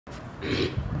गुरु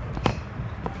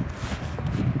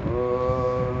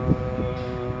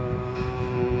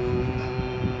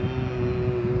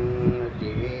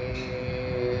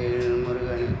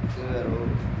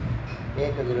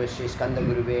श्री स्कंद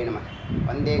गुरुवे नमः।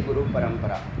 वंदे गुरु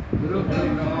परंपरा। गुरु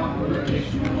ब्रह्मा गुरु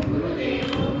विष्णु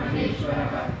गुरुदेवो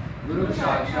महेश्वरः गुरु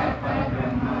साक्षात्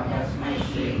परब्रह्म तस्मै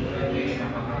श्री गुरवे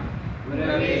नमः।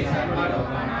 गुरवे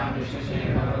सर्वलोकानां विशेषे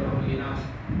भवरोगिणां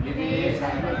निधये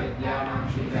सर्वविद्यानां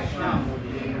श्री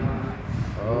दक्षिणामूर्तये नमः।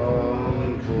 ओम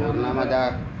पूर्णमदः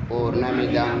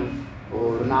पूर्णमिदं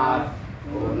पूर्णात्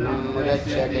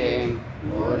पूर्णमुदच्यते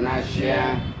पूर्णस्य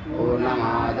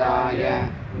पूर्णमादाय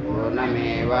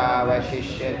पूर्णमेवावशिष्यते।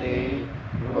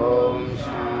 ओम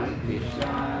शांति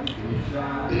शांति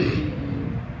शांति।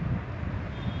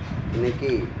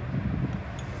 இன்னைக்கு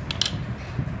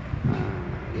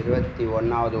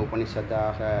 21வது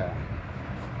உபனிஷத்தாக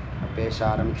பேச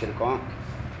ஆரம்பிச்சிருக்கோம்,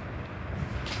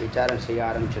 விசாரம் செய்ய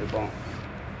ஆரம்பிச்சிருக்கோம்.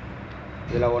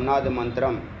 இதில் 1வது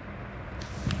மந்திரம்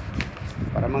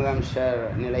பரமஹம்சர்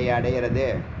நிலையை அடைகிறது.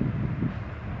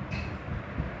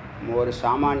 ஒரு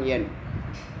சாமானியன்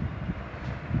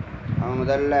அவன்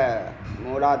முதல்ல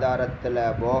மூலாதாரத்தில்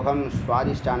போகம்,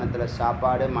 சுவாதிஷ்டானத்தில்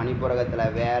சாப்பாடு,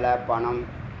 மணிப்புரகத்தில் வேலை, பணம்,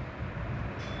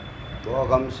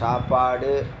 போகம்,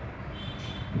 சாப்பாடு,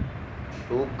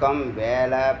 தூக்கம்,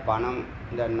 வேலை, பணம்,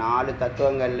 இந்த 4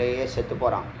 தத்துவங்கள்லேயே செத்து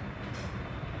போகிறான்.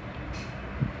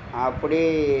 அப்படி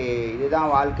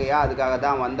இதுதான் வாழ்க்கையா, அதுக்காக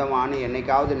தான் வந்தோமான்னு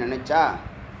என்னைக்காவது நினச்சா,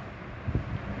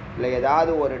 இல்லை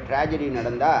ஏதாவது ஒரு ட்ராஜடி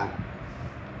நடந்தால்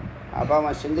அப்போ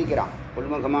அவன் சிந்திக்கிறான்,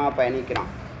 உள்முகமாக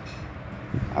பயணிக்கிறான்.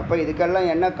 அப்போ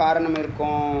இதுக்கெல்லாம் என்ன காரணம்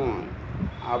இருக்கும்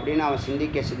அப்படின்னு அவன்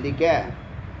சிந்திக்க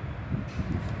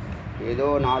ஏதோ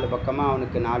 4 பக்கமாக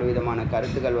அவனுக்கு 4 விதமான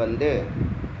கருத்துக்கள் வந்து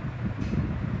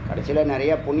கடைசியில்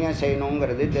நிறைய புண்ணியம்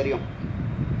செய்யணுங்கிறது தெரியும்.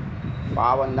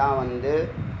 பாவம்தான் வந்து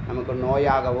நமக்கு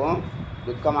நோயாகவும்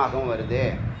துக்கமாகவும் வருது.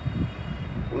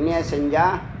 புண்ணியம்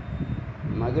செஞ்சால்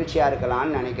மகிழ்ச்சியாக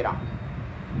இருக்கலான்னு நினைக்கிறான்.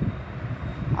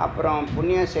 அப்புறம்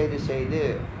புண்ணியம் செய்து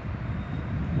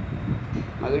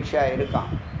மகிழ்ச்சியாக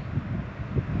இருக்கான்.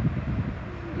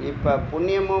 இப்போ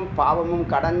புண்ணியமும் பாவமும்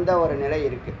கடந்த ஒரு நிலை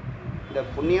இருக்குது. இந்த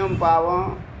புண்ணியம் பாவம்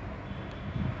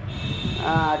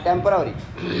டெம்பரவரி.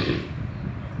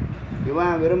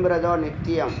 இவன் விரும்புகிறதோ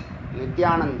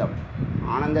நித்தியானந்தம்,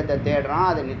 ஆனந்தத்தை தேடுறான்.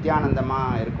 அது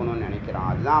நித்தியானந்தமாக இருக்கணும்னு நினைக்கிறான்.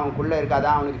 அதுதான் அவனுக்குள்ளே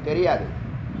இருக்காதான் அவனுக்கு தெரியாது.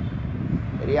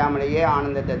 தெரியாமலேயே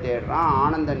ஆனந்தத்தை தேடுறான்.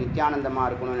 ஆனந்தம் நித்தியானந்தமாக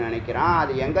இருக்கணும்னு நினைக்கிறான்.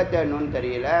 அது எங்கே தேடணும்னு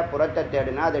தெரியல. புறத்தை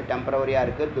தேடினா அது டெம்பரவரியாக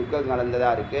இருக்குது, துக்கம்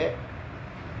கலந்ததாக இருக்குது.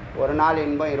 ஒரு நாள்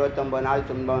இன்பம் 29 நாள்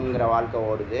துன்பங்கிற வாழ்க்கை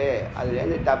ஓடுது.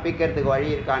 அதுலேருந்து தப்பிக்கிறதுக்கு வழி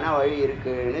இருக்கானா வழி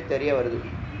இருக்குதுன்னு தெரிய வருது.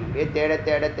 அப்படியே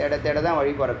தேட தான்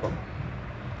வழி பிறக்கும்.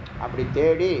 அப்படி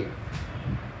தேடி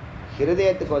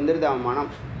ஹிருதயத்துக்கு வந்துடுது அவன்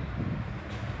மனம்.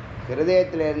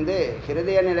 ஹிருதயத்திலேருந்து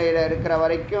ஹிருதய நிலையில் இருக்கிற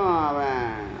வரைக்கும் அவன்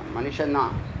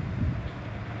மனுஷன்தான்.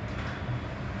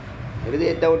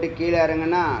 ஹிருதயத்தை விட்டு கீழே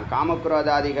இறங்குனா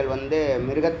காமக்ரோதாதிகள் வந்து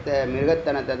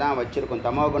மிருகத்தனத்தை தான் வச்சுருக்கும்,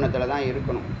 தமோ குணத்தில் தான்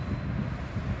இருக்கணும்.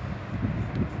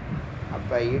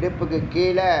 அப்போ இடுப்புக்கு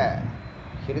கீழே,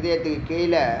 ஹிருதயத்துக்கு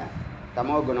கீழே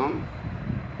தமோகுணம்,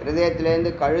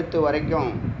 ஹிருதயத்துலேருந்து கழுத்து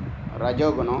வரைக்கும்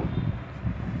ரஜோகுணம்,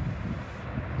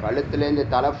 கழுத்துலேருந்து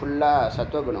தலை ஃபுல்லாக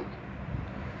சத்துவகுணம்.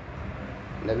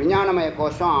 இந்த விஞ்ஞானமய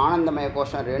கோஷம், ஆனந்தமய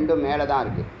கோஷம் ரெண்டும் மேலே தான்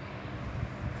இருக்குது.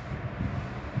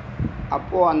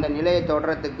 அப்போது அந்த நிலையை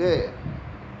தொடரத்துக்கு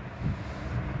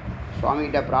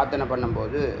சுவாமிகிட்ட பிரார்த்தனை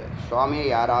பண்ணும்போது சுவாமியை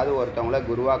யாராவது ஒருத்தவங்கள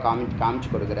குருவாக காமிச்சு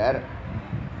கொடுக்குறார்.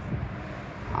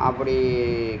 அப்படி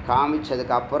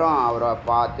காமிச்சதுக்கப்புறம் அவரை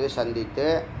பார்த்து சந்தித்து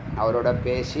அவரோட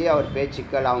பேசி அவர்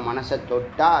பேச்சுக்கள் அவன் மனசை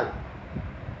தொட்டால்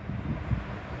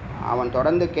அவன்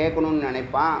தொடர்ந்து கேட்கணும்னு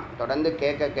நினைப்பான். தொடர்ந்து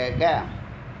கேட்க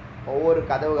ஒவ்வொரு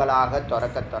கதவுகளாக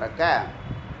திறக்க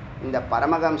இந்த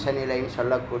பரமஹம்ச நிலைன்னு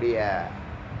சொல்லக்கூடிய,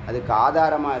 அதுக்கு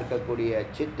ஆதாரமாக இருக்கக்கூடிய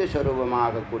சித்து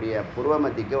ஸ்வரூபமாகக்கூடிய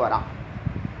புருவமத்திக்கு வரான்.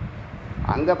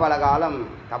 அங்கே பல காலம்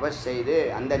தபஸ் செய்து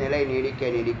அந்த நிலை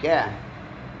நீடிக்க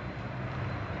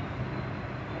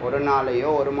ஒரு நாளையோ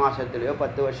ஒரு மாதத்துலேயோ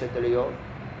 10 வருஷத்துலேயோ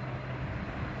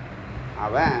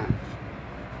அவன்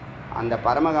அந்த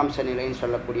பரமஹம்ச நிலைன்னு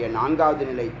சொல்லக்கூடிய 4வது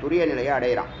நிலை, துரிய நிலையை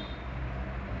அடைகிறான்.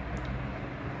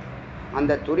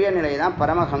 அந்த துரிய நிலை தான்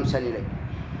பரமஹம்ச நிலை.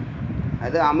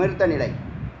 அது அமிர்த நிலை,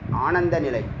 ஆனந்த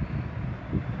நிலை,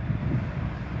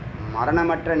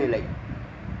 மரணமற்ற நிலை.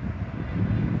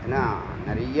 ஏன்னா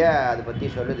நிறைய அதை பற்றி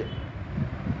சொல்லுது.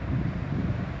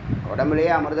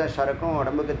 உடம்புலேயே அமிர்தம் சுரக்கும்.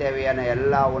 உடம்புக்கு தேவையான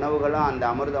எல்லா உணவுகளும் அந்த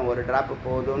அமிர்தம் ஒரு டிராப்பு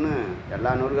போதும்னு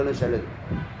எல்லா நூல்களும் சொல்லுது.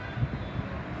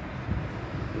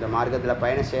 இந்த மார்க்கத்தில்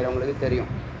பயணம் செய்கிறவங்களுக்கு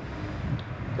தெரியும்.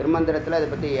 திருமந்திரத்தில் அதை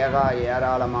பற்றி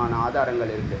ஏராளமான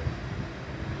ஆதாரங்கள் இருக்குது.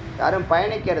 யாரும்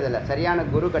பயணிக்கிறதில்ல, சரியான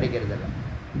குரு கிடைக்கிறதில்ல.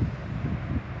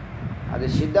 அது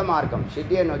சித்த மார்க்கம்,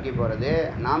 சித்தியை நோக்கி போகிறது.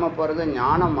 நாம் போகிறது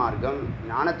ஞான மார்க்கம்,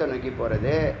 ஞானத்தை நோக்கி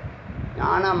போகிறது.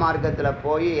 ஞான மார்க்கத்தில்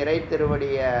போய் இறை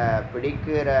திருவடியை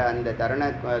பிடிக்கிற அந்த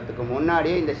தருணத்துக்கு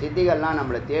முன்னாடியே இந்த சித்திகள்லாம்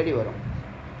நம்மளை தேடி வரும்.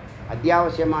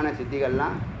 அத்தியாவசியமான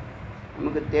சித்திகள்லாம்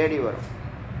நமக்கு தேடி வரும்.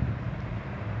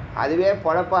 அதுவே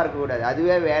பொழப்பாக இருக்கக்கூடாது,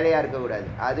 அதுவே வேலையாக இருக்கக்கூடாது,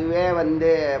 அதுவே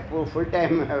ஃபுல்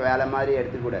டைம் வேலை மாதிரி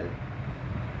எடுத்துக்கூடாது.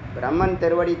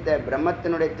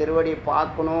 பிரம்மத்தினுடைய திருவடி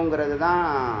பார்க்கணுங்கிறது தான்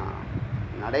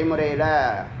நடைமுறையில்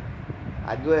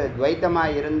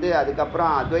துவைத்தமாக இருந்து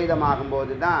அதுக்கப்புறம்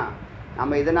அத்வைதமாகும்போது தான்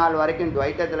நம்ம இது நாள் வரைக்கும்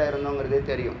துவைத்தத்தில் இருந்தோங்கிறது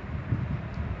தெரியும்,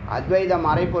 அத்வைத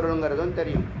மறைப்பொருளுங்கிறதும்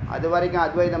தெரியும். அது வரைக்கும்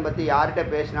அத்வைதம் பற்றி யார்கிட்ட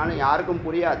பேசினாலும் யாருக்கும்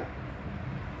புரியாது.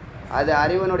 அது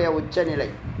அறிவனுடைய உச்சநிலை.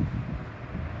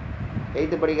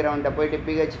 8th படிக்கிறவன்கிட்ட போயிட்டு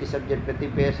பிஹெச்டி சப்ஜெக்ட் பற்றி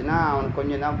பேசுனா அவனுக்கு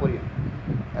கொஞ்சம் தான் புரியும்,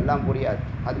 எல்லாம் புரியாது.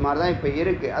 அது மாதிரி தான் இப்போ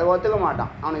இருக்குது. அதை ஒத்துக்க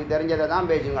மாட்டான், அவனுக்கு தெரிஞ்சதை தான்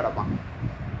பேசி கிடப்பான்.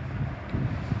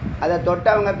 அதை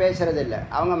தொட்டவங்க பேசுகிறதில்ல,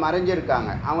 அவங்க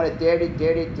மறைஞ்சிருக்காங்க. அவங்கள தேடி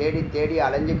தேடி தேடி தேடி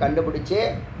அலைஞ்சு கண்டுபிடிச்சி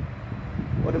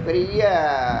ஒரு பெரிய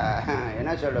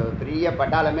என்ன சொல்கிறது, பெரிய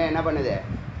பட்டாளமே என்ன பண்ணுது,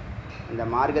 இந்த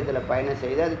மார்க்கத்தில் பயணம்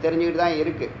செய்து அது தெரிஞ்சுக்கிட்டு தான்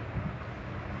இருக்குது.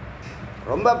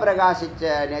 ரொம்ப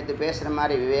பிரகாசித்த நேற்று பேசுகிற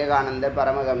மாதிரி விவேகானந்தர்,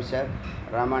 பரமஹம்சர்,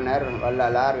 ரமணர்,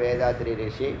 வள்ளலார், வேதாத்ரி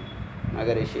ரிஷி,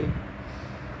 மகரிஷி,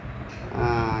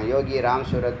 யோகி ராம்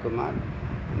சூரத்குமார்,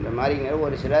 இந்த மாதிரிங்க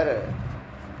ஒரு சிலர்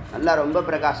நல்லா ரொம்ப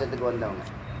பிரகாசத்துக்கு வந்தவங்க.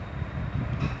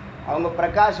 அவங்க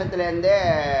பிரகாசத்துலேருந்தே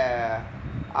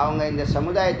அவங்க இந்த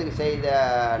சமுதாயத்துக்கு செய்த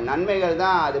நன்மைகள்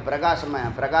தான் அது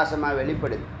பிரகாசமாக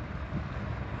வெளிப்படுது.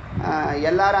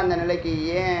 எல்லாரும் அந்த நிலைக்கு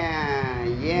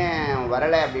ஏன்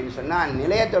வரலை அப்படின்னு சொன்னால்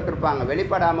நிலையை தொட்டிருப்பாங்க,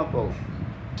 வெளிப்படாமல் போகும்,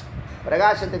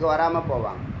 பிரகாசத்துக்கு வராமல்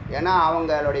போவாங்க. ஏன்னா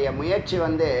அவங்களுடைய முயற்சி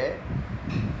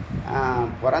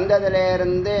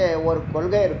பிறந்ததுலேருந்து ஒரு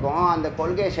கொள்கை இருக்கும், அந்த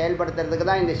கொள்கையை செயல்படுத்துறதுக்கு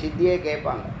தான் இந்த சித்தியே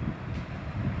கேட்பாங்க.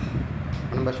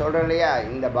 நம்ம சொல்கிறோம் இல்லையா,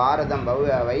 இந்த பாரதம்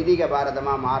வைதிக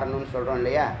பாரதமாக மாறணும்னு சொல்கிறோம்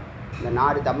இல்லையா, இந்த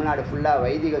நாடு தமிழ்நாடு ஃபுல்லாக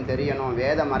வைதிகம் தெரியணும்,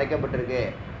 வேதம் மறைக்கப்பட்டிருக்கு,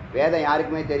 வேதம்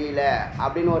யாருக்குமே தெரியல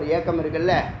அப்படின்னு ஒரு ஏக்கம்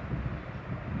இருக்குல்ல,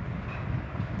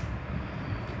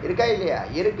 இருக்கா இல்லையா?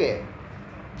 இருக்குது.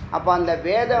 அப்போ அந்த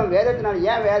வேதத்தினால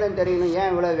ஏன் வேதம் தெரியணும், ஏன்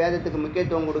இவ்வளோ வேதத்துக்கு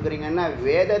முக்கியத்துவம் கொடுக்குறீங்கன்னா,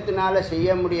 வேதத்தினால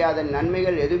செய்ய முடியாத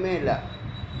நன்மைகள் எதுவுமே இல்லை.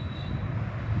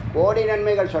 கோடி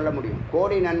நன்மைகள் சொல்ல முடியும்,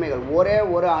 கோடி நன்மைகள். ஒரே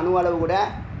ஒரு அணுவளவு கூட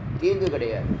தீங்கு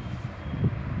கிடையாது.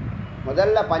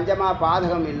 முதல்ல பஞ்சமா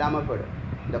பாதகம் இல்லாமல் போய்டும்.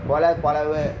 இந்த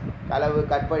களவு,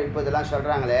 கற்பழிப்பு இதெல்லாம்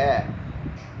சொல்கிறாங்களே,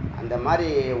 அந்த மாதிரி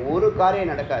ஒரு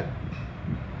காரியம் நடக்காது.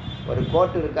 ஒரு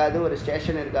கோர்ட் இருக்காது, ஒரு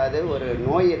ஸ்டேஷன் இருக்காது, ஒரு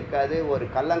நோய் இருக்காது, ஒரு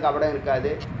கள்ளங்கபடம்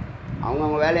இருக்காது.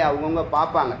 அவங்கவுங்க வேலையை அவங்கவுங்க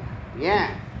பார்ப்பாங்க. ஏன்,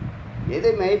 எது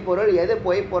மெய்ப்பொருள் எது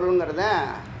பொய்ப்பொருளுங்கிறத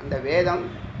அந்த வேதம்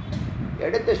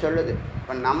எடுத்து சொல்லுது.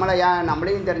 இப்போ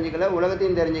நம்மளையும் தெரிஞ்சுக்கல,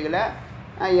 உலகத்தையும் தெரிஞ்சுக்கல,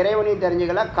 இறைவனையும்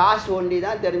தெரிஞ்சுக்கல, காசு ஒண்டி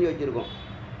தான் தெரிஞ்சு வச்சுருக்கோம்.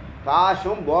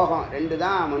 காசும் போகம் ரெண்டு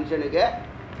தான் மனுஷனுக்கு.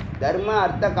 தர்ம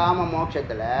அர்த்த காம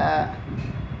மோட்சத்தில்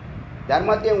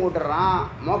தர்மத்தையும் விட்டுறான்,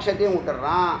 மோட்சத்தையும்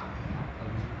விட்டுறான்,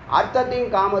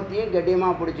 அர்த்தத்தையும் காமத்தையும்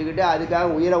கெட்டியமாக பிடிச்சிக்கிட்டு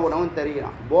அதுக்காக உயிரை உணவும்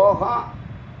தெரிகிறான். போகம்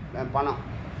பணம்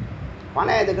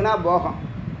எதுக்குன்னா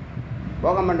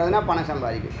போகம் பண்ணுறதுனா பணம்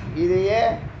சம்பாதிக்கும்.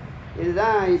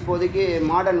 இதுதான் இப்போதைக்கு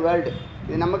மாடர்ன் வேர்ல்டு.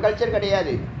 இது நம்ம கல்ச்சர்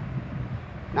கிடையாது.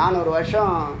 400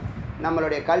 வருஷம்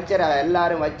நம்மளுடைய கல்ச்சரை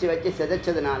எல்லோரும் வச்சு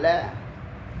சிதைச்சதுனால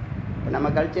இப்போ நம்ம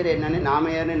கல்ச்சர் என்னன்னு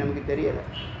நாம ஏன்னு நமக்கு தெரியலை.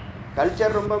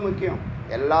 கல்ச்சர் ரொம்ப முக்கியம்.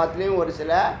 எல்லாத்துலேயும் ஒரு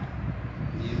சில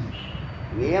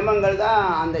நியமங்கள் தான்.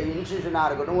 அந்த இன்ஸ்டியூஷனாக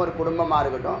இருக்கட்டும், ஒரு குடும்பமாக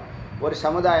இருக்கட்டும், ஒரு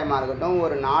சமுதாயமாக இருக்கட்டும்,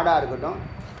 ஒரு நாடாக இருக்கட்டும்,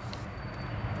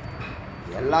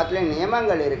 எல்லாத்துலேயும்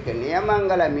நியமங்கள் இருக்குது.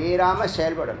 நியமங்களை மீறாமல்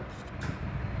செயல்படணும்,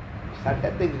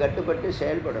 சட்டத்துக்கு கட்டுப்பட்டு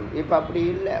செயல்படணும். இப்போ அப்படி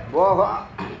இல்லை. போகம்,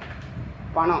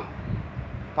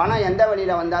 பணம் எந்த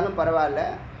வழியில் வந்தாலும் பரவாயில்ல.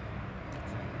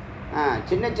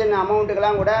 சின்ன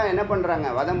அமௌண்ட்டுக்கெல்லாம் கூட என்ன பண்ணுறாங்க,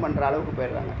 வதம் பண்ணுற அளவுக்கு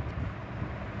போயிடுறாங்க.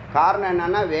 காரணம்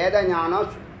என்னென்னா, வேத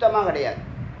ஞானம் சுத்தமாக கிடையாது.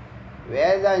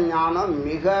 வேத ஞானம்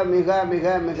மிக மிக மிக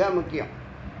மிக முக்கியம்.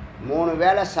 3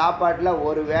 வேளை சாப்பாட்டில்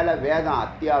 1 வேளை வேதம்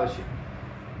அத்தியாவசியம்.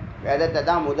 வேதத்தை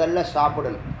தான் முதல்ல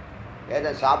சாப்பிடணும்.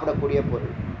 வேதம் சாப்பிடக்கூடிய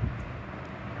பொருள்.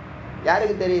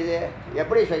 யாருக்கு தெரியுது?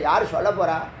 எப்படி யார் சொல்ல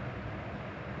போகிறா?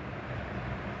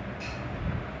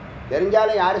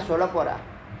 தெரிஞ்சாலும் யார் சொல்ல போகிறா?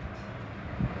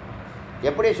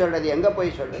 எப்படி சொல்கிறது? எங்கே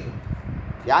போய் சொல்கிறது?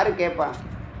 யார் கேட்பா?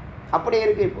 அப்படி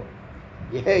இருக்குது.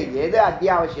 இப்போது எது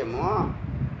அத்தியாவசியமோ,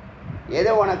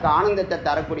 எது உனக்கு ஆனந்தத்தை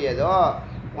தரக்கூடியதோ,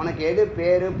 உனக்கு எது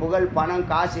பேர் புகழ் பணம்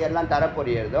காசு எல்லாம்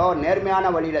தரப்போகிறதோ,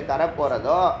 நேர்மையான வழியில்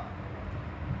தரப்போகிறதோ,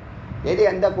 எது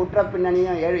எந்த குற்ற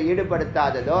பின்னணியும்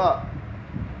ஈடுபடுத்தாததோ,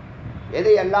 எது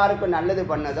எல்லாருக்கும் நல்லது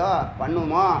பண்ணதோ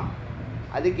பண்ணுமோ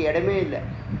அதுக்கு இடமே இல்லை.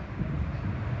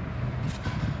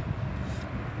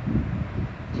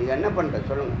 நீங்கள் என்ன பண்ணுறது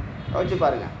சொல்லுங்கள், யோசிச்சு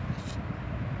பாருங்கள்.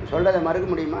 சொல்கிறத மறுக்க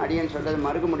முடியுமா? அடியன் சொல்கிறத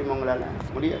மறுக்க முடியுமா உங்களால்?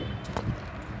 முடியாது.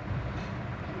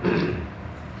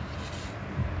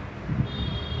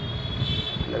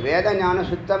 இந்த வேத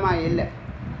ஞானம் சுத்தமாக இல்லை.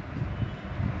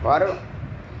 வரும்,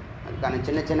 அதுக்கான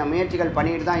சின்ன சின்ன முயற்சிகள்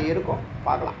பண்ணிக்கிட்டு தான் இருக்கும்,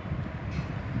 பார்க்கலாம்.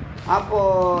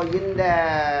 அப்போது இந்த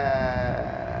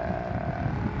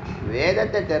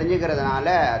வேதத்தை தெரிஞ்சுக்கிறதுனால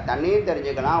தன்னையும்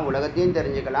தெரிஞ்சுக்கலாம், உலகத்தையும்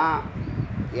தெரிஞ்சுக்கலாம்,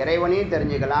 இறைவனையும்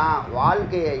தெரிஞ்சுக்கலாம்,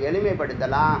 வாழ்க்கையை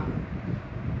எளிமைப்படுத்தலாம்.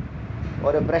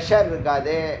 ஒரு ப்ரெஷர்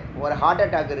இருக்காது, ஒரு ஹார்ட்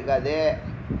அட்டாக் இருக்காது,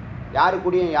 யாரு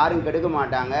கூடயும் யாரும் கெடுக்க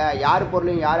மாட்டாங்க, யார்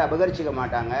பொருளையும் யாரும் அபகரிச்சிக்க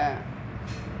மாட்டாங்க.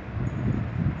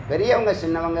 பெரியவங்க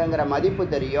சின்னவங்கங்கிற மதிப்பு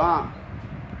தெரியும்,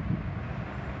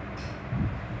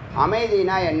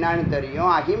 அமைதினா என்னன்னு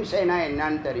தெரியும், அஹிம்சைனா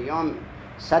என்னன்னு தெரியும்,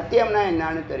 சத்தியம்னா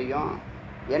என்னன்னு தெரியும்.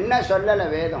 என்ன சொல்லலை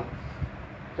வேதம்?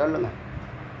 சொல்லுங்கள்.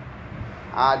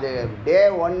 அது டே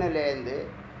 1லேருந்து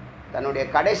தன்னுடைய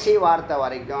கடைசி வார்த்தை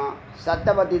வரைக்கும்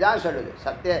சத்தை பற்றி தான் சொல்லுது.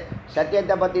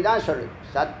 சத்தியத்தை பற்றி தான் சொல்லுது.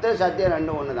 சத்து சத்தியம்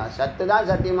ரெண்டும் ஒன்று தான். சத்து தான்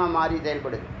சத்தியமாக மாறி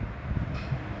செயல்படுது.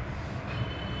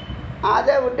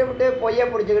 அதை விட்டு விட்டு பொய்யை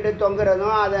பிடிச்சிக்கிட்டு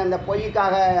தொங்குறதும், அது அந்த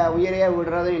பொய்க்காக உயிரையே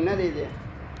விடுறதும் என்னது இது?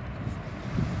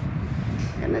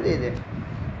 என்னது இது?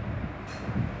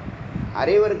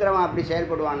 அறிவு இருக்கிறவன் அப்படி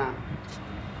செயல்படுவானா?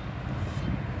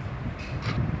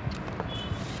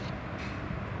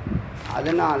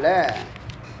 அதனால்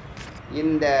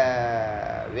இந்த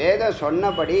வேதம்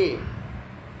சொன்னபடி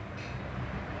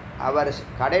அவர்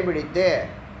கடைபிடித்து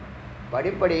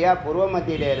படிப்படியாக பூர்வ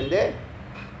மத்தியிலிருந்து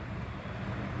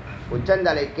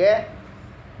உச்சந்தலைக்கு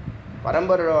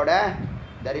பரம்பொருளோட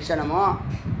தரிசனமோ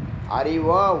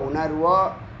அறிவோ உணர்வோ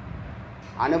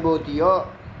அனுபூதியோ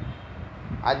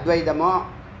அத்வைதமோ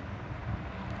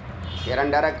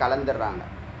இரண்டரை கலந்துடுறாங்க.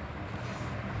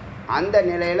 அந்த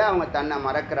நிலையில் அவங்க தன்னை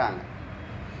மறக்கிறாங்க.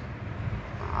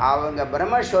 அவங்க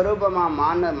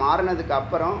பிரம்மஸ்வரூபமாக மாறினதுக்கு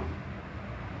அப்புறம்,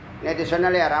 நேற்று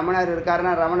சொன்னாலே ரமணர்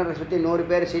இருக்காருன்னா ரமணரை சுற்றி 100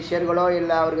 பேர் சிஷ்யர்களோ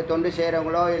இல்லை அவருக்கு தொண்டு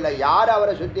செய்கிறவங்களோ இல்லை யார்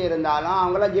அவரை சுற்றி இருந்தாலும்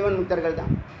அவங்களாம் ஜீவன் முக்தர்கள்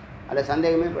தான், அதில்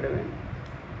சந்தேகமே பட வேண்டும்.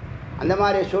 அந்த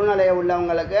மாதிரி சூழ்நிலையை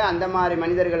உள்ளவங்களுக்கு, அந்த மாதிரி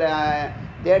மனிதர்களை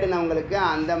தேடினவங்களுக்கு,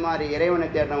 அந்த மாதிரி இறைவனை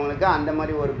தேடினவங்களுக்கு அந்த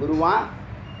மாதிரி ஒரு குருவாக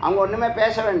அவங்க ஒன்றுமே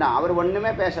பேச வேண்டாம். அவர்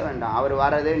ஒன்றுமே பேச வேண்டாம். அவர்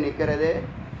வர்றது, நிற்கிறது,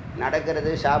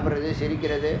 நடக்கிறது, சாப்பிட்றது,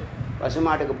 சிரிக்கிறது,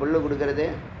 பசுமாட்டுக்கு புல் கொடுக்கறது,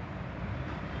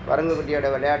 குரங்கு குட்டியோட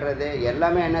விளையாடுறது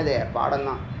எல்லாமே என்னது?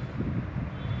 பாடம்தான்.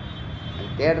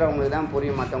 தேடுறவங்களுக்கு தான்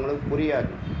புரியும், மற்றவங்களுக்கு புரியாது.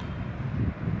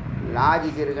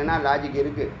 லாஜிக் இருக்குன்னா லாஜிக்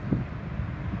இருக்குது.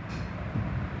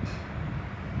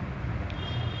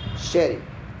 சரி,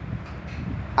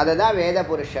 அதை தான் வேத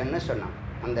புருஷன்னு சொன்னான்.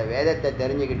 அந்த வேதத்தை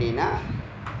தெரிஞ்சுக்கிட்டீங்கன்னா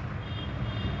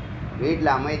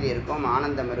வீட்டில் அமைதி இருக்கும்,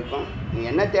 ஆனந்தம் இருக்கும். நீ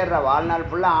என்ன தேடுற? வாழ்நாள்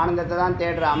ஃபுல்லாக ஆனந்தத்தை தான்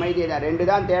தேடுற, அமைதி தான். 2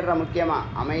 தான் தேடுற முக்கியமாக,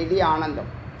 அமைதி ஆனந்தம்.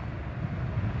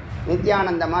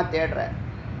 நித்தியானந்தமாக தேடுற.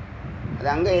 அது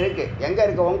அங்கே இருக்குது. எங்கே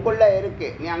இருக்குது? உங்களுக்குள்ளே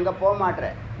இருக்குது. நீ அங்கே போக மாட்டுற.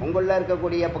 உங்களுள்ள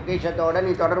இருக்கக்கூடிய பொக்கிஷத்தோடு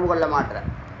நீ தொடர்பு கொள்ள மாட்டுற.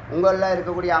 உங்களுள்ள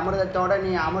இருக்கக்கூடிய அமிர்தத்தோடு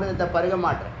நீ அமிர்தத்தை பருக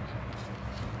மாட்டுற.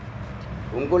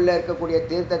 உங்களுள்ள இருக்கக்கூடிய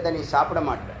தீர்த்தத்தை நீ சாப்பிட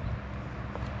மாட்டுற.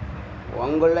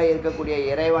 உங்களுள்ள இருக்கக்கூடிய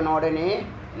இறைவனோடு நீ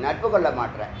நட்பு கொள்ள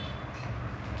மாட்டுற.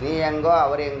 நீ எங்கோ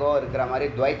அவர் எங்கோ இருக்கிற மாதிரி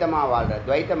துவைத்தமாக வாழ்கிற.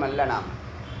 துவைத்தம் இல்லை நாம்,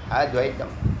 அது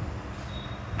துவைத்தம்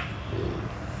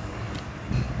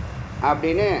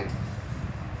அப்படின்னு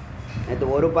நேற்று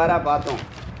ஒரு பாரா பார்த்தோம்.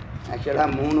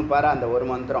 ஆக்சுவலாக 3 பாரா அந்த ஒரு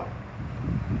மந்திரம்.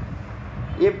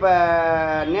 இப்போ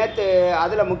நேற்று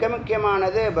அதில்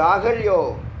முக்கியமானது பாகல்யோ.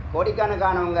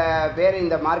 கோடிக்கணக்கானவங்க பேர்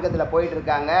இந்த மார்க்கத்தில்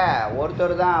போயிட்டுருக்காங்க,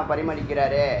 ஒருத்தர் தான்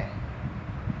பரிமளிக்கிறாரு.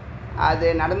 அது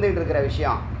நடந்துகிட்டு இருக்கிற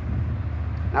விஷயம்.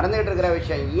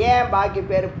 ஏன் பாக்கி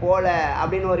பேர் போகல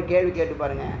அப்படின்னு ஒரு கேள்வி கேட்டு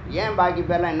பாருங்கள். ஏன் பாக்கி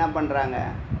பேர்லாம் என்ன பண்ணுறாங்க?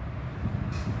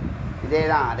 இதே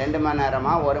தான். 2 மணி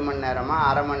நேரமா, 1 மணி நேரமா,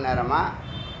 அரை மணி நேரமா,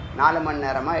 4 மணி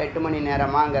நேரமா, 8 மணி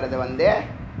நேரமாங்கிறது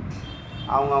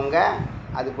அவங்கவுங்க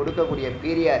அது கொடுக்கக்கூடிய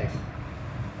பீரியாரு.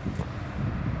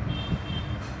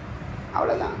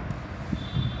 அவ்வளோதான்.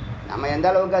 நம்ம எந்த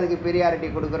அளவுக்கு அதுக்கு பீரியாரிட்டி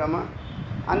கொடுக்குறோமோ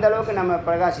அந்த அளவுக்கு நம்ம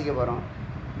பிரகாசிக்க போகிறோம்.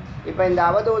 இப்போ இந்த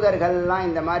அவதூதர்கள்லாம்,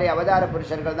 இந்த மாதிரி அவதார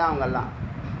புருஷர்கள் தான் அவங்கெல்லாம்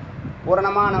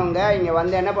பூரணமானவங்க.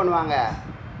 இங்கே என்ன பண்ணுவாங்க?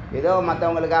 ஏதோ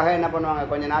மற்றவங்களுக்காக என்ன பண்ணுவாங்க?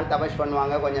 கொஞ்ச நாள் தபஸ்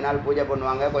பண்ணுவாங்க, கொஞ்ச நாள் பூஜை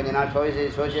பண்ணுவாங்க, கொஞ்ச நாள்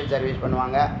சோஷியல் சர்வீஸ்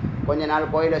பண்ணுவாங்க, கொஞ்ச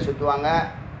நாள் கோயிலை சுற்றுவாங்க.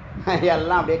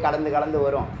 எல்லாம் அப்படியே கலந்து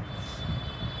வரும்.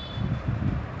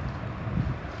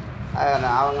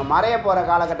 அவங்க மறைய போகிற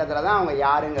காலகட்டத்தில் தான் அவங்க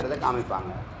யாருங்கிறத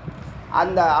காமிப்பாங்க.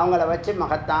 அவங்கள வச்சு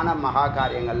மகத்தான மகா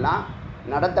காரியங்கள்லாம்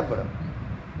நடத்தப்படும்.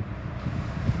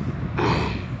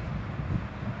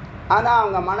 ஆனால்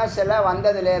அவங்க மனசில்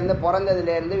வந்ததுலேருந்து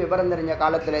பிறந்ததுலேருந்து விவரம் தெரிஞ்ச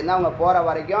காலத்துலேருந்து அவங்க போகிற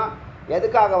வரைக்கும்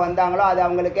எதுக்காக வந்தாங்களோ அது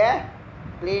அவங்களுக்கு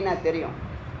க்ளீனாக தெரியும்.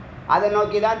 அதை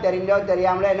நோக்கி தான் தெரிஞ்சோ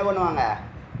தெரியாமலோ என்ன பண்ணுவாங்க,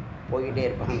 போய்கிட்டே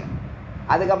இருப்பாங்க.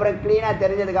 அதுக்கப்புறம் க்ளீனாக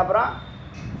தெரிஞ்சதுக்கப்புறம்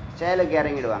செயலுக்கு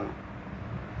இறங்கிடுவாங்க.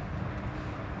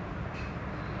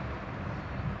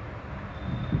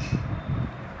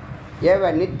 ஏவ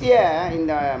நித்திய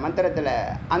இந்த மந்திரத்தில்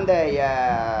அந்த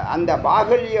அந்த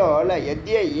பாகல்யோல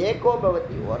எத்திய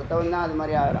ஏகோபவதி ஒருத்தவன் தான் அது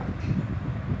மாதிரி ஆகிறான்.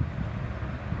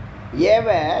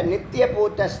 ஏவ நித்திய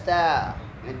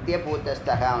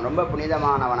பூத்தஸ்தக அவன் ரொம்ப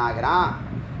புனிதமானவனாகிறான்.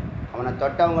 அவனை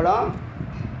தொட்டவங்களும்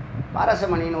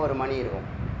பாரசமணின்னு ஒரு மணி இருக்கும்,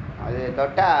 அது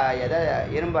தொட்டால் எதை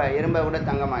இரும்பை கூட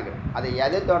தங்கமாகிடும். அது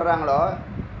எது தொடுறாங்களோ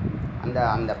அந்த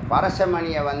அந்த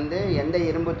பாரசமணியை எந்த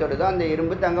இரும்பு தொடுதோ அந்த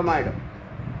இரும்பு தங்கமாகிடும்.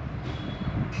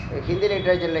 ஹிந்தி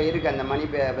லிட்ரேச்சரில் இருக்குது, அந்த மணி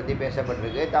பற்றி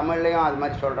பேசப்பட்டிருக்கு. தமிழ்லேயும் அது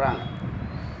மாதிரி சொல்கிறாங்க.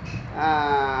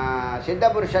 சித்த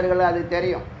புருஷர்கள் அது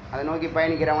தெரியும், அதை நோக்கி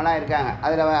பயணிக்கிறவங்களாம் இருக்காங்க.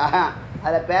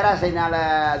 அதில் பேராசைனால்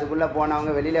அதுக்குள்ளே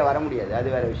போனவங்க வெளியில் வர முடியாது, அது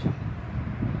வேறு விஷயம்.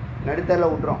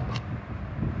 நடுத்தரில் விட்டுரும்,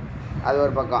 அது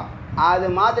ஒரு பக்கம். அது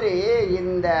மாதிரி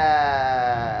இந்த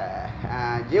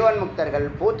ஜீவன் முக்தர்கள்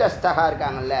பூத்தஸ்தகா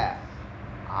இருக்காங்கல்ல,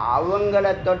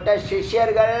 அவங்கள தொட்ட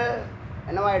சிஷ்யர்கள்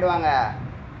என்னவாயிடுவாங்க,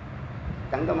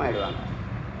 தங்கமாகிடுவாங்க.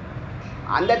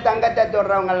 அந்த தங்கத்தை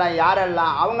தொடுறவங்கெல்லாம்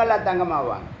யாரெல்லாம் அவங்கெல்லாம்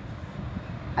தங்கமாகுவாங்க.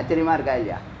 ஆச்சரியமாக இருக்கா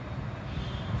இல்லையா?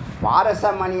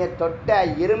 பாரசமணியை தொட்ட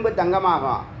இரும்பு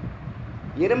தங்கமாகும்,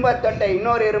 இரும்பை தொட்ட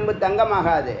இன்னொரு இரும்பு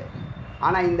தங்கமாகாது.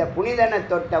 ஆனால் இந்த புனிதனை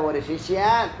தொட்ட ஒரு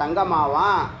சிஷ்யன்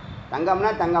தங்கமாவான்.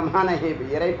 தங்கம்னா தங்கமான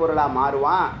இறைப்பொருளாக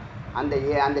மாறுவான்.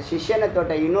 அந்த சிஷ்யனை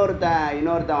தொட்ட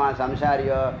இன்னொருத்தன்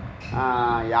சம்சாரியோ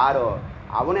யாரோ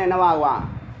அவனும் என்னவாகுவான்,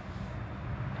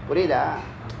 புரியுதா?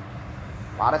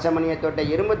 பாரசமணியை தொட்ட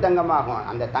இரும்பு தங்கமாகும்,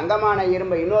 அந்த தங்கமான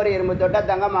இரும்பு இன்னொரு இரும்பு தொட்டால்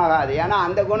தங்கமாகாது. ஏன்னா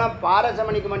அந்த குணம்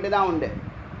பாரசமணிக்கு மட்டும்தான் உண்டு.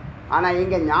 ஆனால்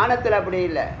இங்கே ஞானத்தில் அப்படி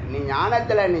இல்லை. நீ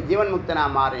ஞானத்தில் நீ ஜீவன்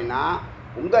முக்தனாக மாறினா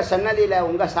உங்கள் சன்னதியில்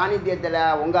உங்கள் சாநித்தியத்தில்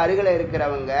உங்கள் அருகில்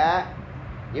இருக்கிறவங்க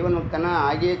ஜீவன் முக்தனாக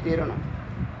ஆகியே தீரணும்.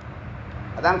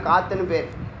 அதான் காற்றுன்னு பேர்.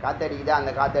 காற்றடிக்குதா,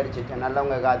 அந்த காற்று அடிச்சிச்சு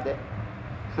நல்லவங்க காற்று.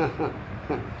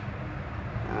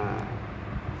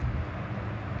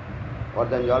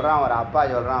 ஒருத்தன் சொல்கிறான், ஒரு அப்பா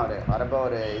சொல்கிறான், வரப்போ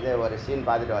ஒரு சீன்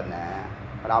பார்த்துட்டு வந்தேன்.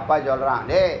 ஒரு அப்பா சொல்கிறான்,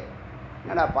 டேய்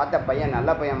என்னடா பார்த்த பையன்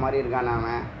நல்ல பையன் மாதிரி இருக்கான்,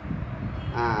 அவன்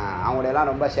அவங்களெல்லாம்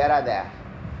ரொம்ப சேராத,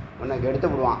 உன்னை கெடுத்து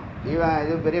விடுவான்.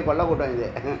 இது பெரிய கொல்லை கூட்டம், இது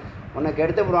உன்னை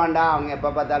கெடுத்து விடுவான்டா. அவங்க எப்போ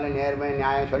பார்த்தாலும் நேர்மை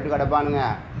நியாயம் சொல்லிட்டு கிடப்பானுங்க,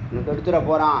 உன்னை கெடுத்துட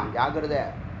போகிறான், ஜாக்கிரதை,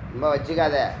 ரொம்ப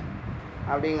வச்சுக்காத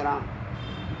அப்படிங்கிறான்.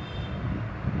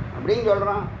 அப்படின்னு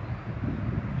சொல்கிறான்.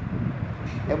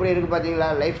 எப்படி இருக்குது பார்த்தீங்களா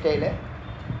லைஃப் ஸ்டைலு?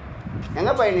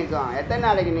 எங்கே போய் நிற்கும், எத்தனை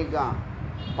நாளைக்கு நிற்கும்?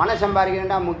 பணம்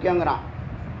சம்பாதிக்கிறேன்டா முக்கியங்கிறான்.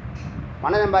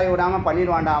 பணம் சம்பாதிக்க விடாமல்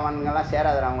பண்ணிடுவான்டா, அவனுங்கெல்லாம்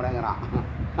சேராதறான் கூடங்கிறான்.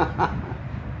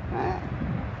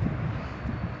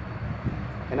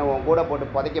 என்ன உன் கூட போட்டு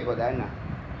புதைக்க போதா என்ன?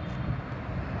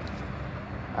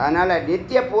 அதனால்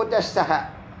நித்திய பூத்தஸ்தக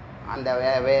அந்த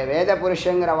வேத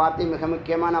புருஷங்கிற வார்த்தை மிக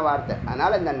முக்கியமான வார்த்தை.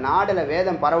 அதனால் இந்த நாடில்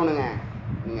வேதம் பரவணுங்க.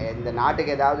 நீங்கள் இந்த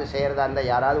நாட்டுக்கு ஏதாவது செய்கிறதா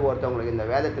இருந்தால் யாராவது ஒருத்தவங்களுக்கு இந்த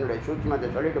வேதத்தினுடைய சூட்சுமத்தை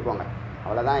சொல்லிட்டு போங்க.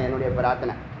 அவ்வளோதான் என்னுடைய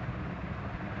பிரார்த்தனை.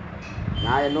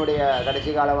 நான் என்னுடைய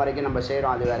கடைசி காலம் வரைக்கும் நம்ம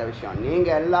செய்கிறோம், அது வேறு விஷயம்.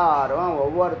 நீங்கள் எல்லாரும்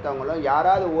ஒவ்வொருத்தவங்களும்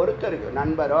யாராவது ஒருத்தருக்கு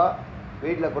நண்பரோ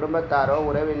வீட்டில் குடும்பத்தாரோ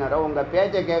உறவினரோ உங்கள்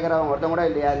பேச்சை கேட்குறவங்க ஒருத்தவங்க கூட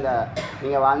இல்லையா இந்த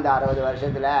நீங்கள் வாழ்ந்த 60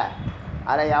 வருஷத்தில்,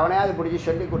 அதை எவனையாவது பிடிச்சி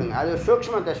சொல்லிக் கொடுங்க. அது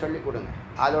சூக்ஷ்மத்தை சொல்லிக் கொடுங்க.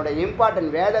 அதோட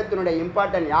இம்பார்ட்டன்ட், வேதத்தினுடைய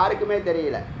இம்பார்ட்டன்ட் யாருக்குமே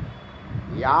தெரியல,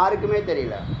 யாருக்குமே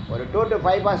தெரியல. ஒரு 2 to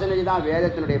 5% தான்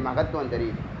வேதத்தினுடைய மகத்துவம்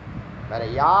தெரியுது, வேறு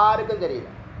யாருக்கும் தெரியல.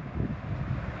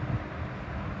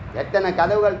 எத்தனை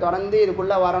கதவுகள் திறந்து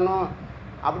இதுக்குள்ளே வரணும்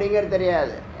அப்படிங்கிறது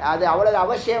தெரியாது. அது அவ்வளோ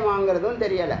அவசியமாங்கிறதும்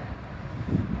தெரியலை,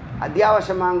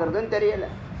 அத்தியாவசியமாங்கிறதும் தெரியலை.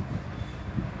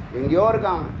 எங்கேயோ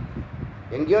இருக்கான்,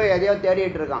 எங்கேயோ எதையோ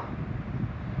தேடிட்டு இருக்கான்.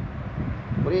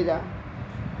 புரியுதா?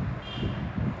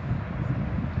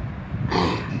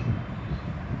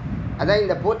 அதான்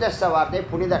இந்த பூத்தஸ்த வார்த்தை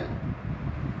புனிதன்.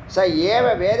 ஏவ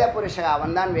வேத புருஷன்,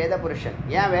 அவன் தான் வேத புருஷன்.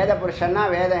 ஏன் வேத புருஷன்னா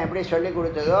வேதம் எப்படி சொல்லி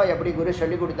கொடுத்ததோ, எப்படி குரு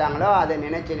சொல்லி கொடுத்தாங்களோ அதை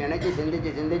நினச்சி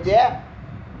சிந்திச்சு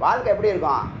வாழ்க்கை எப்படி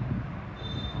இருக்கும்?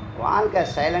 வாழ்க்கை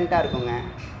சைலண்ட்டாக இருக்குங்க.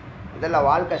 இதில்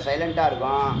வாழ்க்கை சைலண்ட்டாக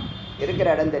இருக்கும், இருக்கிற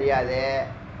இடம் தெரியாது,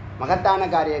 மகத்தான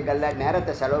காரியங்களில்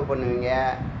நேரத்தை செலவு பண்ணுவீங்க,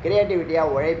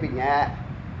 க்ரியேட்டிவிட்டியாக உழைப்பீங்க.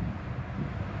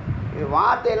 இது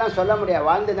வார்த்தையெல்லாம் சொல்ல முடியாது,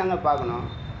 வாழ்ந்து தாங்க பார்க்கணும்.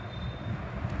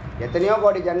 எத்தனையோ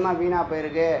கோடி ஜென்மா வீணாக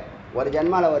போயிருக்கு. ஒரு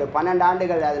ஜென்மாவில் ஒரு 12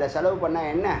 ஆண்டுகள் அதில் செலவு பண்ணால்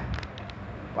என்ன?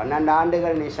 12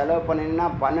 ஆண்டுகள் நீ செலவு பண்ணினா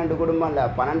 12 குடும்பம் இல்லை,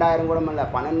 12,000 குடும்பம் இல்லை,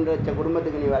 12 லட்சம்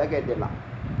குடும்பத்துக்கு நீ விளக்கேற்றிடலாம்.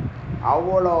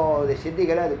 அவ்வளோ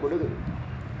சித்திகளை அது கொடுக்குது.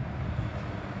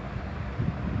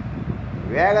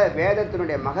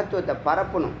 வேதத்தினுடைய மகத்துவத்தை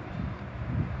பரப்பணும்.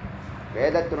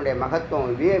 வேதத்தினுடைய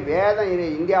மகத்துவம் வேதம்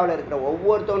இந்தியாவில் இருக்கிற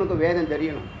ஒவ்வொருத்தவனுக்கும் வேதம்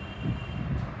தெரியணும்.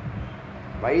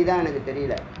 வழிதான் எனக்கு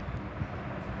தெரியல.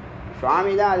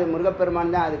 சுவாமி தான் அது,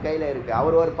 முருகப்பெருமான் தான் அது கையில் இருக்குது.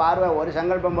 அவர் ஒரு பார்வை ஒரு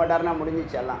சங்கல்பம் போட்டார்னா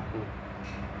முடிஞ்சிச்சு எல்லாம்.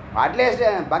 அட்லீஸ்ட்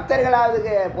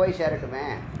பக்தர்களாவதுக்கு போய் சேரட்டுமே.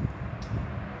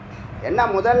 என்ன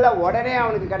முதல்ல உடனே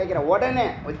அவனுக்கு கிடைக்கிற, உடனே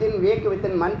வித்தின் வீக்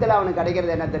வித்தின் மந்தில் அவனுக்கு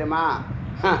கிடைக்கிறது என்ன தெரியுமா?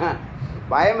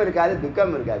 பயம் இருக்காது,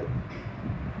 துக்கம் இருக்காது,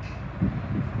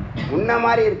 முன்ன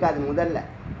மாதிரி இருக்காது. முதல்ல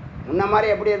முன்ன மாதிரி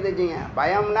எப்படி இருந்துச்சுங்க?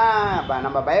 பயம்னா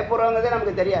நம்ம பயப்படுறோங்கிறதே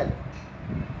நமக்கு தெரியாது.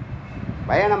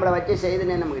 பயம் நம்மளை வச்சு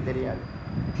செய்துன்னே நமக்கு தெரியாது.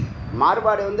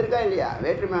 மாறுபாடு வந்திருக்கா இல்லையா?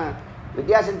 வேற்றுமை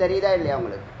வித்தியாசம் தெரியுதா இல்லையா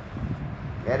உங்களுக்கு?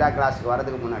 வேதா கிளாஸுக்கு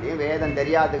வரதுக்கு முன்னாடியும் வேதம்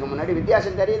தெரியாததுக்கு முன்னாடி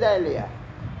வித்தியாசம் தெரியுதா இல்லையா?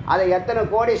 அதை எத்தனை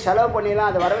கோடி செலவு பண்ணிலாம்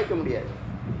அதை வர வைக்க முடியாது.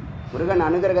 முருகன்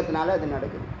அனுகிரகத்தினால அது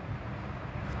நடக்குது.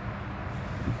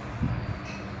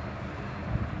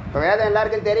 இப்போ வேதம்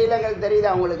எல்லாருக்கும் தெரியலங்கிறது தெரியுது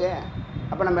அவங்களுக்கு.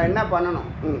 அப்போ நம்ம என்ன பண்ணணும்?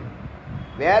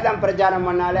 வேதம் பிரச்சாரம்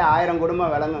பண்ணாலே 1000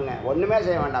 குடும்பம் விளங்குங்க. ஒன்றுமே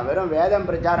செய்ய வேண்டாம், வெறும் வேதம்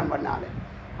பிரச்சாரம் பண்ணாலே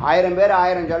 1000 பேர்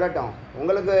 1000 சொல்லட்டும்.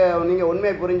 உங்களுக்கு நீங்கள்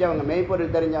உண்மை புரிஞ்சவங்க,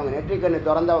 மெய்ப்பொருள் தெரிஞ்சவங்க, நெற்றிக்கண்ணு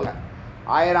திறந்தவங்க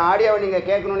 1000 ஆடியோவை நீங்கள்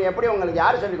கேட்கணுன்னு எப்படி உங்களுக்கு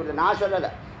யார் சொல்லிக் கொடுத்தது? நான்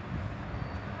சொல்லலை.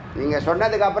 நீங்கள்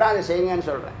சொன்னதுக்கப்புறம் அதை செய்யுங்கன்னு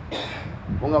சொல்கிறேன்.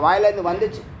 உங்கள் வாயிலேருந்து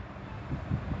வந்துச்சு,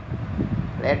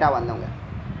 லேட்டாக வந்தவங்க.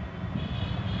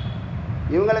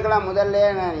 இவங்களுக்கெல்லாம் முதல்ல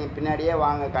நான் பின்னாடியே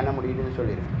வாங்க கண்ணை முடியுதுன்னு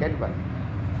சொல்லிடுவேன். கேட்டுப்பாரு.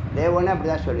 டே ஒன்று அப்படி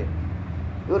தான் சொல்லிடுவேன்.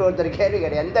 இவர் ஒருத்தர் கேள்வி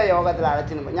கேட்டு எந்த யோகத்தில்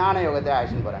அழைச்சின்னு ஞான யோகத்தில்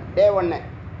அழைச்சின்னு போகிறாங்க. டே ஒன்று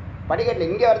படிக்கட்டில்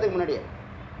இங்கே வரதுக்கு முன்னாடியே,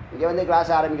 இங்கே வந்து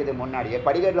கிளாஸ் ஆரம்பிக்கிறதுக்கு முன்னாடியே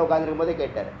படிக்கட்டில் உட்காந்துருக்கும் போதே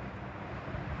கேட்டார்.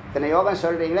 இத்தனை யோகம்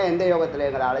சொல்கிறீங்களா, எந்த யோகத்தில்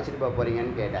எங்களை அழைச்சிட்டு போக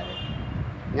போகிறீங்கன்னு கேட்டார்.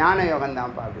 ஞான யோகம்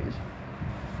தான்ப்பா அப்படின்னு சொல்லி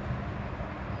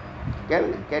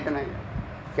கேளுங்க. கேட்டேனே,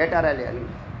 கேட்டாரா இல்லையா?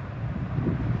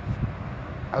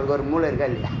 அவருக்கு ஒரு மூளை இருக்கா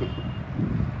இல்லையா?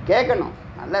 கேட்கணும்.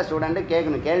 நல்ல ஸ்டூடெண்ட்டு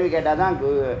கேட்கணும். கேள்வி கேட்டால் தான்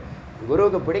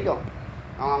குருவுக்கு பிடிக்கும்.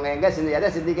 அவங்க எங்கே எதை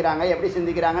சிந்திக்கிறாங்க, எப்படி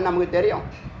சிந்திக்கிறாங்கன்னு நமக்கு தெரியும்.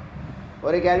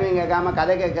 ஒரு கேள்வியும் கேட்காம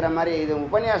கதை கேட்குற மாதிரி இது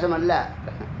உபன்யாசம் இல்லை.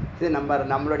 இது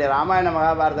நம்மளுடைய ராமாயண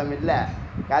மகாபாரதம் இல்லை.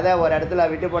 கதை ஒரு இடத்துல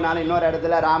விட்டு போனாலும் இன்னொரு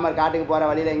இடத்துல ராமர் காட்டுக்கு போகிற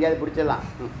வழியில் எங்கேயாவது பிடிச்சிடலாம்.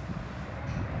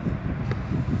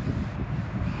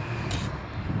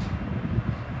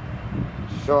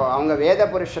 ஸோ அவங்க வேத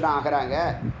புருஷனாக ஆகிறாங்க.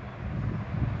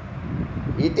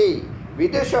 இது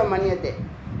விதுஷோ மன்னியத்தை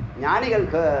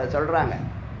ஞானிகள் சொல்கிறாங்க.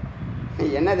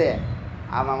 என்னது?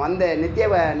 அவன் வந்து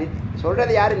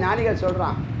சொல்கிறது யார்? ஞானிகள்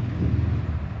சொல்கிறான்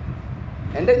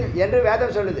என்று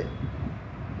வேதம் சொல்லுது.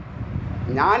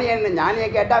 ஞானியை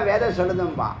கேட்டால் வேதம்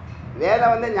சொல்லுதும்பா.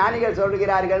 வேதம் வந்து ஞானிகள்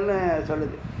சொல்கிறார்கள்னு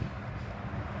சொல்லுது.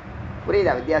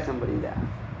 புரியுதா? வித்தியாசம் புரியுதா?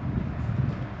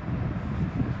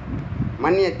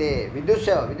 மன்னியத்தை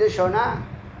விதுஷோனா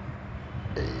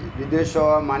விதுஷோ,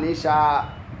 மனிஷா,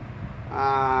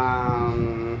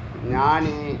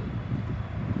 ஞானி,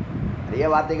 நிறைய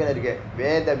வார்த்தைகள் இருக்குது.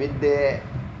 வேத வித்து,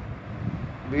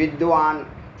 வித்வான்,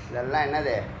 இதெல்லாம்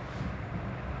என்னது?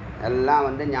 எல்லாம்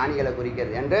வந்து ஞானிகளை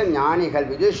குறிக்கிறது என்று ஞானிகள்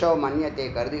விதுஷோ மன்னியத்தை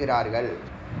கருதுகிறார்கள்.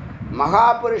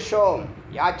 மகாபுருஷோ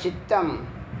யா சித்தம்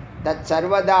தத்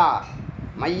சர்வதா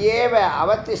மையேவ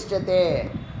அவதிஷ்டத்தே.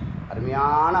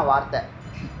 அருமையான வார்த்தை.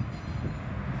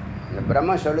 இந்த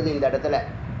பிரம்ம சொல்லுது இந்த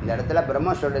இடத்துல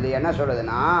பிரம்ம சொல்லுது. என்ன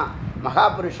சொல்லுதுன்னா,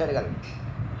 மகாபுருஷர்கள்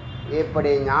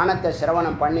இப்படி ஞானத்தை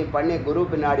சிரவணம் பண்ணி பண்ணி குரு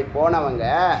பின்னாடி போனவங்க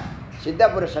சித்த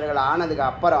புருஷர்கள் ஆனதுக்கு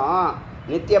அப்புறம்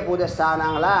நித்திய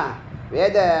பூதஸ்தானாங்களா,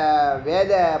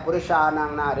 வேத புருஷ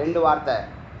ஆனாங்கன்னா 2 வார்த்தை.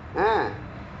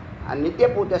 நித்திய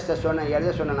பூத்தஸ்த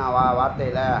எழுத சொன்ன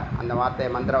வார்த்தையில் அந்த வார்த்தையை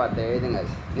மந்திர வார்த்தை எழுதுங்க.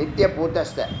 நித்திய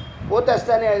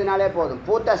பூத்தஸ்தன்னு எழுதினாலே போதும்.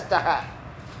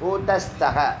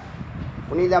 பூத்தஸ்தக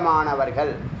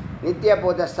புனிதமானவர்கள். நித்திய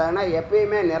பூத்தஸ்தகனா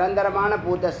எப்பயுமே நிரந்தரமான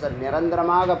பூத்தஸ்தர்,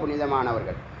 நிரந்தரமாக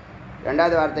புனிதமானவர்கள்.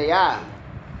 2வது வார்த்தையா,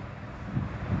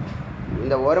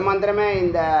 இந்த ஒரு மந்திரமே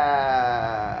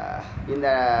இந்த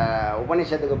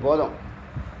உபனிஷத்துக்கு போதும்.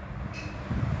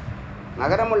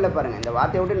 நகர முடியல பாருங்கள். இந்த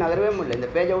வார்த்தையை விட்டு நகரவே முடியல, இந்த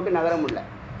பேஜை விட்டு நகர முடியல.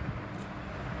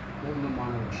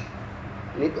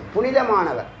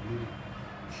 புனிதமானவர்.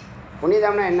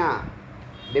 புனிதம்னா என்ன?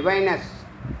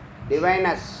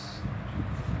 டிவைனஸ்.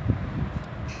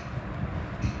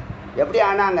 எப்படி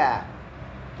ஆனாங்க?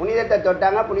 புனிதத்தை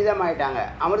தொட்டாங்க, புனிதமாயிட்டாங்க.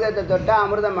 அமிர்தத்தை தொட்டால்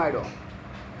அமிர்தமாயிடும்,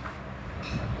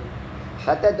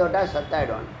 சத்தை தொட்டால்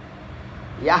சத்தாயிடும்.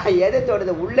 எது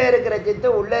தொடுது? உள்ளே இருக்கிற சித்து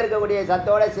உள்ளே இருக்கக்கூடிய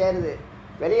சத்தோடு சேருது.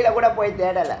 வெளியில் கூட போய்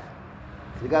தேடலை.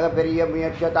 இதுக்காக பெரிய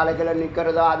முயற்சியோ, தலைக்கில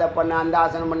நிற்கிறதோ, அதை பண்ண, அந்த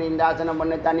ஆசனம் பண்ணி, இந்த ஆசனம்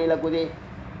பண்ணி, தண்ணியில் குதி,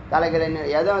 தலைக்கில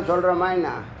எதுவும் சொல்கிறோமா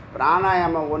என்ன?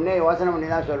 பிராணாயாமம் ஒன்றே யோசனை பண்ணி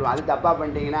தான் சொல்லுவேன். அது தப்பாக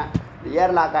பண்ணிட்டீங்கன்னா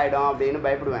இயர் லாக் ஆகிடும் அப்படின்னு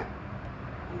பயப்படுவேன்.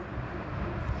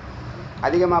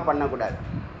 அதிகமாக பண்ணக்கூடாது.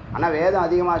 ஆனால் வேதம்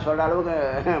அதிகமாக சொல்கிற அளவுக்கு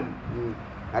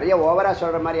நிறைய ஓவராக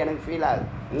சொல்கிற மாதிரி எனக்கு ஃபீல் ஆகுது.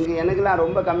 இங்கே எனக்குலாம்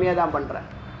ரொம்ப கம்மியாக தான் பண்ணுறேன்.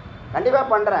 கண்டிப்பாக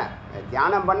பண்ணுறேன்.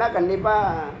 தியானம் பண்ணால்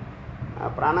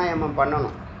கண்டிப்பாக பிராணாயாமம்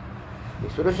பண்ணணும்.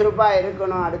 சுறுசுறுப்பாக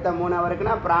இருக்கணும். அடுத்த 3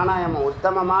 ஹவருக்குன்னா பிராணாயாமம்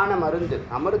உத்தமமான மருந்து,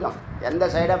 அமிர்தம், எந்த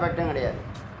சைடு எஃபெக்டும் கிடையாது.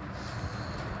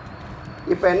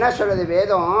 இப்போ என்ன சொல்லுது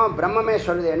வேதம்? பிரம்மமே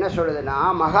சொல்லுது. என்ன சொல்லுதுன்னா,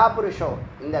 மகாபுருஷம்,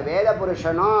 இந்த வேத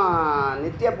புருஷனும்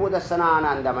நித்திய பூதஸ்தனான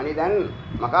அந்த மனிதன்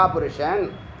மகாபுருஷன்.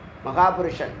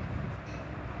 மகாபுருஷன்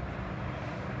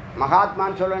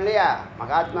மகாத்மான்னு சொல்லணும் இல்லையா?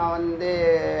 மகாத்மா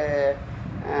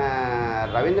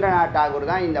ரவீந்திரநாத் தாகூர்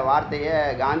தான் இந்த வார்த்தையை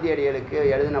காந்தியடிகளுக்கு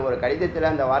எழுதின ஒரு கடிதத்தில்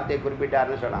அந்த வார்த்தையை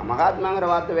குறிப்பிட்டார்னு சொல்லலாம். மகாத்மாங்கிற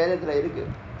வார்த்தை வேதத்தில்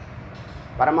இருக்குது.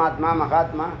 பரமாத்மா,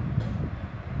 மகாத்மா,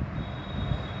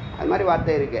 அது மாதிரி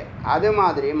வார்த்தை இருக்குது. அது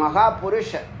மாதிரி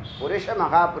மகாபுருஷ, புருஷ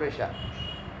மகாபுருஷ,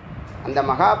 அந்த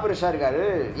மகாபுருஷர்கள்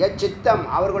சித்தம்,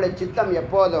 அவர்களுடைய சித்தம்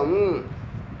எப்போதும்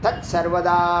தத்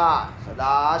சர்வதா,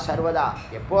 சதா சர்வதா,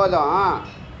 எப்போதும்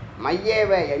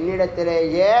மையேவ,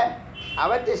 என்னிடத்திலேயே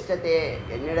அவதிஷ்டத்தே,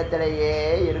 என்னிடத்திலேயே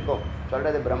இருக்கும்.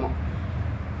 சொல்கிறது பிரம்மம்.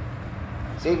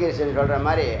 ஸ்ரீகிருஷ்ணன் சொல்கிற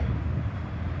மாதிரி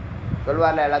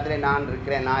சொல்வார்ல, எல்லாத்துலேயும் நான்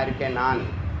இருக்கிறேன், நான் இருக்கேன், நான்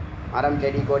மரம்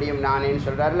செடி கொடியும் நானேன்னு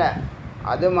சொல்கிறார்ல,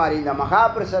 அது மாதிரி இந்த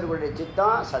மகாபுருஷர்களுடைய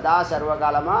சித்தம் சதா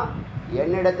சர்வகாலமாக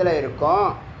என்னிடத்தில் இருக்கும்.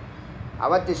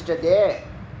 அவதிஷ்டத்தே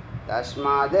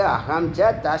தஸ்மாது அகம்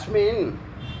ச தஸ்மின்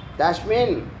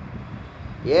தஸ்மின்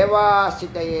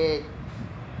ஏவாசித்தையே,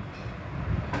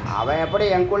 அவன் எப்படி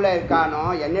எனக்குள்ளே இருக்கானோ,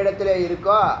 என்னிடத்தில்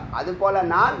இருக்கோ, அதுபோல்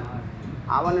நான்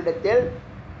அவனிடத்தில்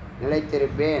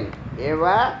நிலைத்திருப்பேன். ஏவ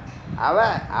அவ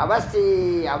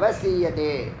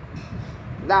அவசியதே,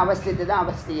 தான் அவஸ்தித்து தான்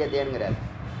அவஸ்தியதேங்கிறார்.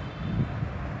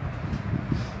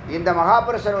 இந்த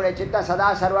மகாபுருஷருடைய சித்தம்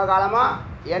சதா சர்வகாலமாக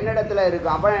என்னிடத்தில்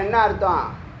இருக்கும். அப்புறம் என்ன அர்த்தம்?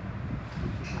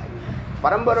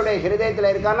 பரம்பொருடைய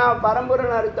ஹிருதயத்தில் இருக்கான்னா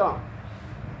பரம்பொருள்னு அர்த்தம்.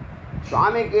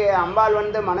 சுவாமிக்கு அம்பாள்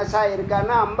மனசாக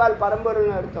இருக்கான்னா அம்பாள்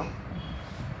பரம்பொருள்னு அர்த்தம்.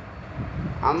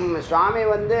 சுவாமி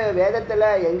வேதத்தில்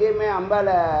எங்கேயுமே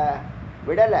அம்பாளை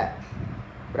விடலை.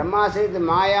 பிரம்மாசித்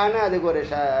மாயான்னு அதுக்கு ஒரு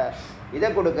இதை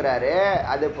கொடுக்குறாரு.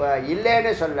 அது இப்போ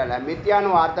இல்லைன்னு சொல்லலை,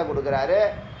 மித்தியான்னு வார்த்தை கொடுக்குறாரு.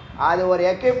 அது ஒரு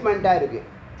எக்யூப்மெண்ட்டாக இருக்குது.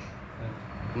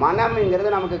 மனம்ங்கிறது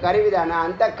நமக்கு கருவி தானே,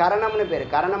 அந்த கரணம்னு பேர்.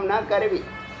 கரணம்னா கருவி.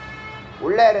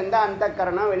 உள்ளே இருந்தால் அந்த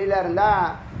கரணம், வெளியில் இருந்தால்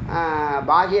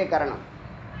பாகிய கரணம்.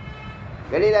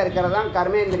 வெளியில் இருக்கிறது தான்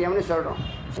கர்மேந்திரியம்னு சொல்கிறோம்.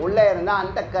 உள்ளே இருந்தால்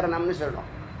அந்த கரணம்னு சொல்கிறோம்.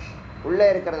 உள்ளே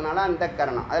இருக்கிறதுனால அந்த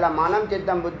கரணம். அதில் மனம்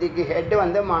சித்தம் புத்திக்கு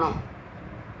ஹெட்டு மனம்.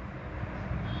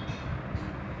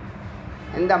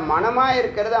 இந்த மனமாக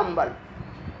இருக்கிறது அம்பாள்.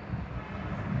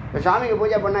 இப்போ சாமிக்கு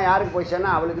பூஜை பண்ணால் யாருக்கு போய்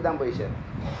சேர்னா அவளுக்கு தான் போய் சேரும்.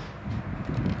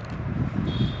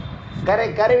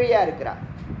 கருவியாக இருக்கிறா.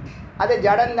 அது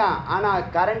ஜடந்தான். ஆனால்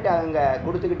கரண்ட் அவங்க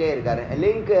கொடுத்துக்கிட்டே இருக்காரு.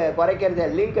 லிங்க்கு குறைக்கிறதே,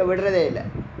 லிங்கை விடுறதே இல்லை,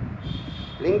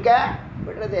 லிங்கை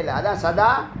விடுறதே இல்லை. அதான் சதா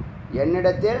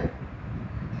என்னிடத்தில்,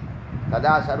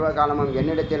 சதா சர்வகாலமும்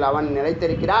என்னிடத்தில் அவன்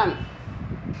நிலைத்திருக்கிறான்.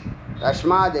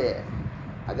 தஸ்மாது,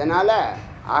 அதனால்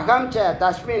அகம் ச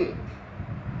தஸ்மின்,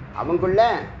 அவங்குள்ள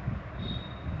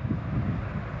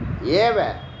ஏவ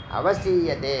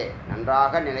அவசியதே,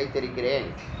 நன்றாக நிலைத்திருக்கிறேன்.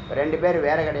 2 பேர்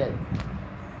வேறு கிடையாது.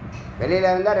 வெளியில்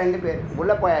இருந்தால் 2 பேர்,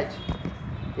 உள்ளே போயாச்சு.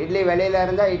 இட்லி வெளியில்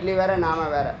இருந்தால் இட்லி வேறு, நாம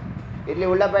வேறு. இட்லி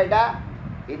உள்ளே போயிட்டா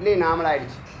இட்லி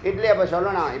நாமளாகிடுச்சு. இட்லி அப்போ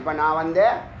சொல்லணும், இப்போ நான்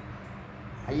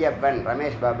ஐயப்பன்,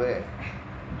 ரமேஷ் பாபு,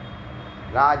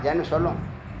 ராஜன் சொல்லும்.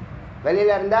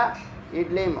 வெளியில் இருந்தால்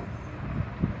இட்லியும்.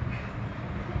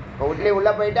 இப்போ இட்லி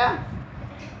உள்ளே போயிட்டா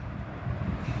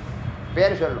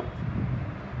பேர் சொல்லும்.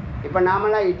 இப்போ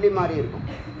நாமெல்லாம் இட்லி மாதிரி இருக்கும்.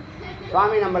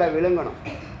 சுவாமி நம்மளை விழுங்கணும்,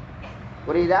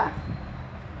 புரியுதா?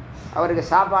 அவருக்கு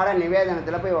சாப்பாடை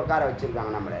நிவேதனத்தில் போய் உட்கார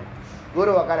வச்சுருக்காங்க. நம்மளை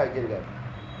குரு உட்கார வச்சுருக்காரு.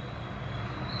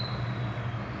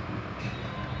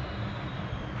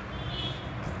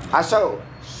 அசௌ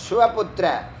சிவபுத்திர,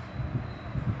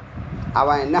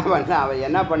 அவன் என்ன பண்ணுறான்? அவன்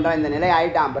என்ன பண்ணுறான்? இந்த நிலை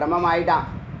ஆகிட்டான், பிரம்மம் ஆகிட்டான்.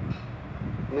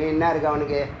 நீ என்ன இருக்கு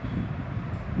அவனுக்கு?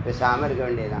 பேசாமல் இருக்க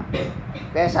வேண்டியதுதான்.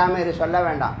 பேசாமல் இரு, சொல்ல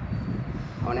வேண்டாம்,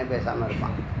 அவனே பேசாமல்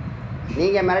இருப்பான்.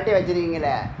 நீங்கள் மிரட்டி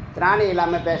வச்சுருக்கீங்களே, திராணி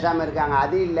இல்லாமல் பேசாமல் இருக்காங்க,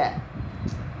 அது இல்லை.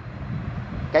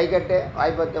 கை கட்டு,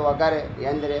 வாய்ப்பத்து, உக்காரு,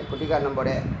 ஏந்திரு, குட்டிக்காரணம்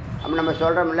போடு அப்படி நம்ம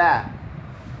சொல்கிறோம்ல.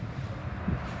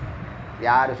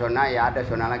 யார் சொன்னால்,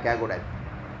 யார்கிட்ட சொன்னாலும் கேட்கக்கூடாது.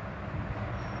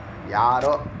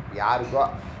 யாரோ யாருக்கோ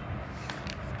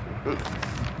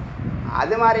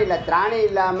அது மாதிரி இல்லை. திராணி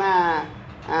இல்லாமல்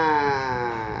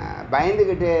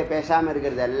பயந்துக்கிட்டு பேசாமல்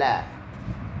இருக்கிறது அல்ல.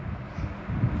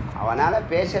 அவனால்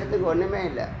பேசுகிறதுக்கு ஒன்றுமே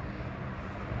இல்லை.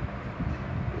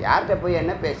 யார்கிட்ட போய்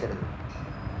என்ன பேசுறது?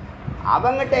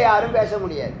 அவங்ககிட்ட யாரும் பேச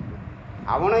முடியாது.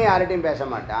 அவனும் யார்கிட்டையும் பேச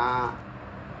மாட்டான்,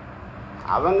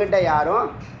 அவங்ககிட்ட யாரும்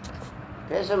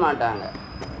பேச மாட்டாங்க.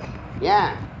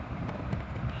 ஏன்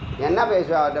என்ன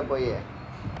பேசுவா அவர்கிட்ட போய்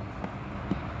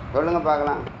சொல்லுங்கள்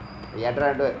பார்க்கலாம்.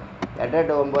 8:30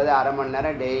 to 9 அரை மணி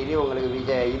நேரம் டெய்லி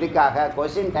உங்களுக்கு இதுக்காக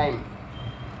கொஸ்டின் டைம்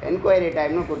என்கொயரி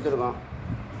டைம்னு கொடுத்துருக்கோம்.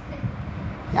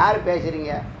 யார்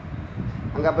பேசுகிறீங்க?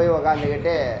 அங்கே போய்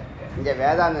உக்காந்துக்கிட்டு இங்கே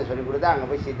வேதாந்தம் சொல்லி கொடுத்தா அங்கே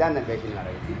போய் சித்தாந்தம் பேசி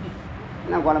நடக்குது.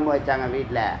 என்ன குழம்பு வச்சாங்க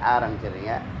வீட்டில்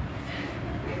ஆரம்பிச்சிடுறீங்க.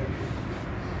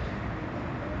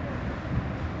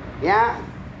 ஏன்?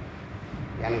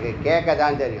 எனக்கு கேட்க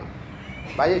தான் தெரியும்,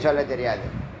 பதில் சொல்ல தெரியாது.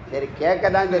 சரி, கேட்க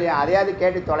தான் தெரியும், அதையாவது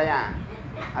கேட்டு தொலையான்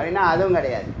அப்படின்னா அதுவும்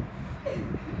கிடையாது.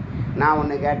 நான்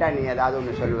ஒன்று கேட்டால் நீ ஏதாவது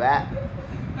ஒன்று சொல்லுவ.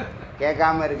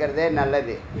 கேட்காமல் இருக்கிறதே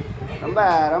நல்லது. ரொம்ப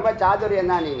ரொம்ப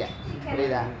சாதுரியம் தான் நீங்கள்,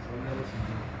 புரியுதா?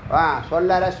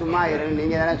 சொல்லற சும்மா இருன்னு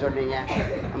நீங்கள் தானே சொன்னீங்க.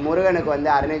 முருகனுக்கு வந்து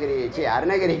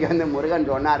அருணகிரிக்கு வந்து முருகன்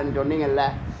சொன்னாருன்னு சொன்னீங்கல்ல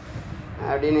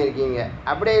அப்படின்னு இருக்கீங்க.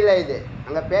 அப்படியே இல்லை, இது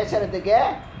அங்கே பேசுகிறதுக்கே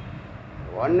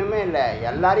ஒன்றுமே இல்லை.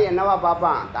 எல்லோரும் என்னவா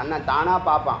பார்ப்பான்? தன்னை தானாக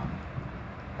பார்ப்பான்,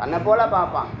 தன்னை போல்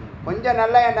பார்ப்பான். கொஞ்சம்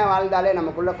நல்ல எண்ணம் வாழ்ந்தாலே,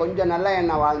 நமக்குள்ளே கொஞ்சம் நல்ல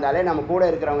எண்ணம் வாழ்ந்தாலே நம்ம கூட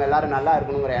இருக்கிறவங்க எல்லோரும் நல்லா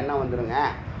இருக்கணுங்கிற எண்ணம் வந்துடுங்க.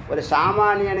 ஒரு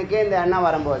சாமானியனுக்கே இந்த எண்ணம்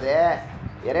வரும்போது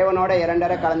இறைவனோட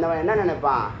 2 கலந்தவன் என்ன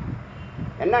நினைப்பான்?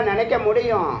 என்ன நினைக்க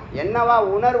முடியும்? என்னவா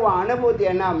உணர்வான்? அனுபூதி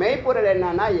என்ன? மெய்ப்பொருள்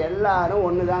என்னன்னா எல்லாரும்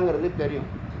ஒன்று தாங்கிறது தெரியும்.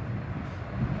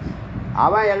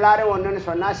 அவன் எல்லாரும் ஒன்றுன்னு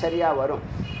சொன்னால் சரியாக வரும்.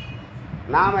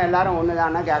 நாம் எல்லாரும் ஒன்று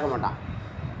தான்னா கேட்க மாட்டான்.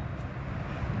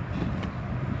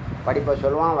 படிப்பை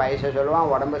சொல்லுவான், வயசை சொல்லுவான்,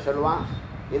 உடம்பை சொல்லுவான்.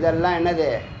 இதெல்லாம் என்னது?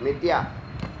 மித்தியா.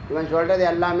 இவன் சொல்கிறது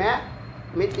எல்லாமே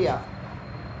மித்தியா.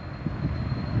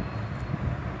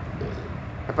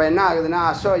 இப்போ என்ன ஆகுதுன்னா,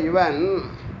 இவன்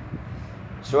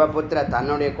சிவபுத்திர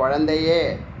தன்னுடைய குழந்தையே,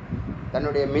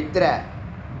 தன்னுடைய மித்திர,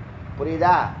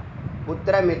 புரியுதா?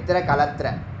 புத்திர மித்திர கலத்திர.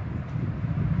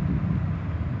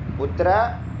 புத்திர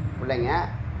பிள்ளைங்க,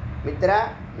 மித்திர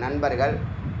நண்பர்கள்,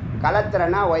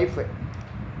 கலத்திரனா ஒய்ஃபு.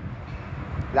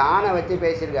 இது ஆணை வச்சு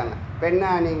பேசியிருக்காங்க. பெண்ணை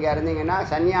நீங்கள் இருந்தீங்கன்னா,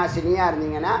 சன்னியாசினியாக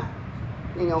இருந்தீங்கன்னா,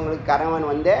 நீங்கள் உங்களுக்கு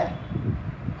கணவன் வந்து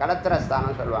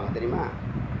கலத்திரஸ்தானம் சொல்லுவாங்க, தெரியுமா?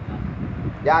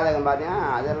 ஜாதகம் பார்த்தீங்கன்னா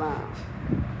அதெல்லாம்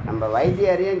நம்ம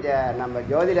வைத்தியரையும் நம்ம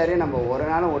ஜோதிடரையும் நம்ம ஒரு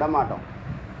நாளும் விடமாட்டோம்.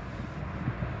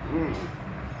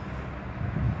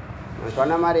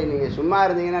 சொன்ன மாதிரி நீங்கள் சும்மா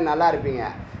இருந்தீங்கன்னா நல்லா இருப்பீங்க.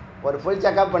 ஒரு ஃபுல்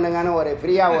செக்கப் பண்ணுங்கன்னு ஒரு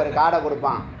ஃப்ரீயாக ஒரு கார்டை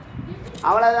கொடுப்பான்.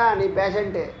 அவ்வளோதான், நீ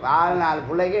பேஷண்ட்டு. 4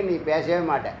 பிள்ளைக்கு நீ பேசவே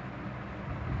மாட்டேன்.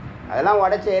 அதெல்லாம்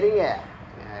உடச்சி எறிங்க.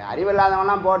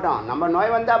 அறிவில்லாதவங்களாம் போட்டோம். நம்ம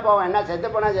நோய் வந்தால் போவோம், என்ன செத்து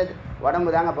போனால் செத்து,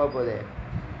 உடம்பு தாங்க போக போகுது.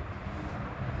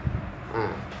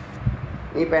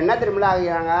 நீ இப்போ என்ன திரும்பல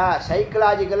ஆகிடுறாங்க?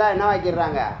 சைக்கலாஜிக்கலாக என்ன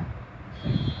ஆக்கிடுறாங்க?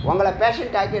 உங்களை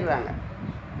பேஷண்ட் ஆக்கிடுறாங்க.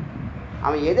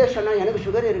 அவன் எதை சொன்னான்? எனக்கு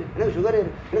சுகர் இருக்குது, எனக்கு சுகர்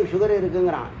இருக்குது, எனக்கு சுகர்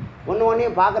இருக்குங்கிறான்.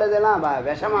 ஒன்றையும் பார்க்குறதெல்லாம்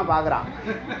விஷமாக பார்க்குறான்.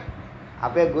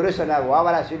 அப்போயே குரு சொன்னார்,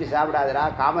 ஓவராக ஸ்வீட்டு சாப்பிடாதரா,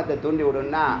 காமத்தை தூண்டி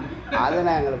விடுன்னா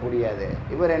அதெல்லாம் எங்களுக்கு முடியாது.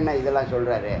 இவர் என்ன இதெல்லாம்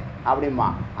சொல்கிறாரு அப்படிமா.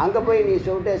 அங்கே போய் நீ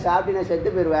சொல்லிட்டு சாப்பிட்டீங்கன்னா செத்து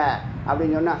போயிடுவேன்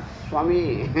அப்படின்னு சொன்னால், சுவாமி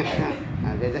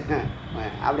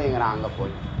அப்படிங்கிறான். அங்கே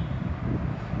போய்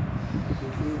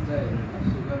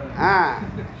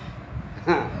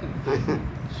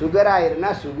சுகராயிருன்னா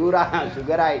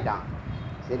சுகராயிட்டான்.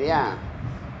 சரியா?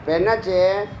 இப்போ என்னாச்சு?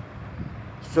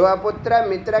 சுவபுத்திர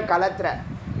மித்திர கலத்திர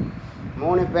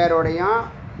 3 பேரோடையும்,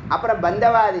 அப்புறம்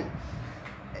பந்தவாதி.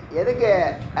 எதுக்கு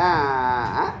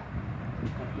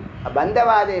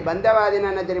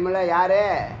பந்தவாதின்னா என்ன தெரியுமில்ல? யார்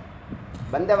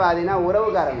பந்தவாதினா?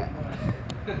 உறவுக்காரங்க.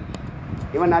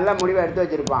 இவன் நல்ல முடிவை எடுத்து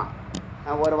வச்சுருப்பான்.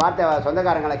 ஒரு வார்த்தை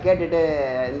சொந்தக்காரங்களை கேட்டுட்டு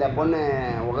இந்த பொண்ணு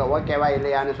ஓகேவா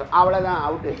இல்லையான்னு அவ்வளோதான்,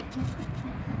 அவுட்டு.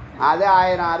 அது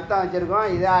 1000 அர்த்தம் வச்சுருக்கோம்,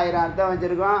 இது 1000 அர்த்தம்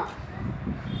வச்சுருக்கோம்.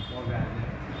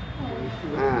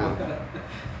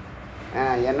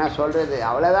 என்ன சொல்கிறது?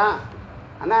 அவ்வளோதான்.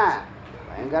 ஆனால்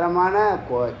பயங்கரமான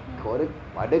ஒரு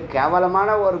படு கேவலமான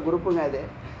ஒரு குரூப்புங்க அது.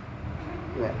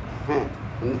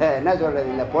 இந்த என்ன சொல்கிறது,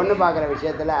 இந்த பொண்ணு பார்க்குற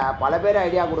விஷயத்தில் பல பேர்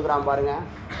ஐடியா கொடுக்குறான் பாருங்கள்.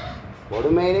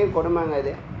 கொடுமையிலையும் கொடுமைங்க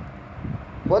இது.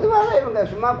 பொதுவாகவே இவங்க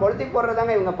சும்மா கொளுத்தி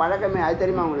போடுறதாங்க இவங்க பழக்கமே. அது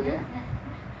தெரியுமா உங்களுக்கு?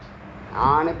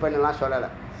 ஆணு பெண்ணெலாம் சொல்லலை.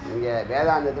 இங்கே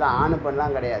வேதாந்தத்தில் ஆணு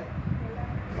பெண்ணெலாம் கிடையாது.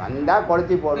 வந்தால்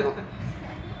கொளுத்தி போடணும்,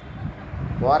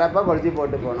 போகிறப்ப கொளுத்தி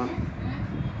போட்டு போகணும்.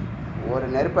 ஒரு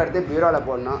நெருப்பு எடுத்து பீரோவில்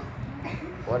போடணும்,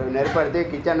 ஒரு நெருப்பு எடுத்து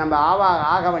கிச்சன். நம்ம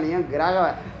ஆகவனியம்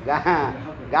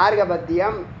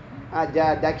கார்கபத்தியம்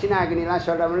தட்சிணாகினிலாம்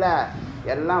சொல்கிறோம்ல,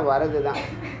 எல்லாம் வருது தான்.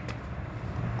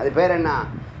 அது பேர் என்ன?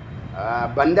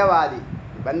 பந்தவாதி.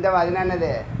 பந்தவாதினா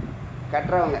என்னது?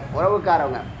 கட்டுறவங்க,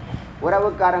 உறவுக்காரங்க.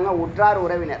 உற்றார்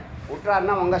உறவினர்.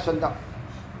 உற்றார்னா உங்கள் சொந்தம்,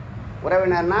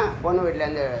 உறவினர்னா பொண்ணு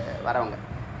வீட்டிலேருந்து வரவங்க.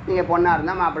 நீங்கள் பொண்ணாக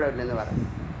இருந்தால் மாப்பிள்ளை வீட்டிலேருந்து வரவங்க.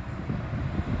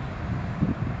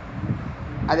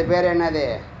 அது பேர் என்னது?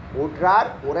 உற்றார்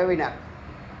உறவினர்.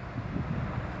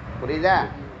 புரியுதா?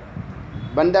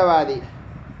 பந்தவாதி.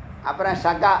 அப்புறம்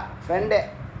சகா, ஃப்ரெண்டு.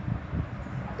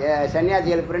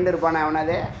 சன்னியாசிகள் ஃப்ரெண்டு இருப்பானா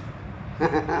அவனாது?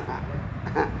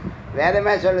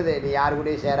 வேதமே சொல்லுது நீ யார்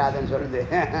கூடயும் சேராதுன்னு சொல்லுது.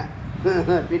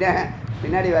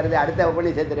 பின்னாடி வருது அடுத்த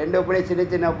உபநிஷத்து. 2 உபநிஷத்து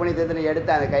சின்ன உபநிஷத்துன்னு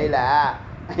எடுத்து அந்த கையில்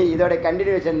இதோட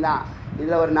கண்டினியூஷன் தான்.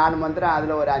 இதில் ஒரு 4 மந்திரம்,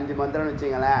 அதில் ஒரு 5 மந்திரம்னு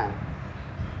வச்சுங்களேன்.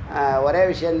 ஒரே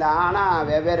விஷயந்தான், ஆனால்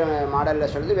வெவ்வேறு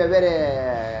மாடலில் சொல்லுது, வெவ்வேறு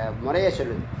முறையை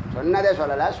சொல்லுது. சொன்னதே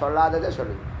சொல்லலை, சொல்லாததை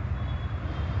சொல்லுது.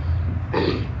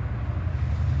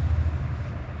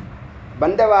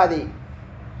 பந்தவாதி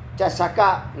சகா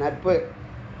நட்பு.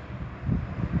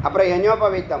 அப்புறம்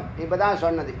யஞோபவீத்தம். இப்போ தான்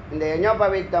சொன்னது. இந்த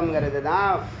யஞோபவீத்தம்ங்கிறது தான்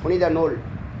புனித நூல்,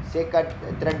 சீக்ரெட்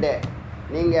த்ரெட்டு.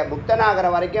 நீங்கள் முக்தனாகிற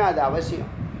வரைக்கும் அது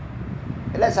அவசியம்,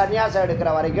 இல்லை சன்னியாசம் எடுக்கிற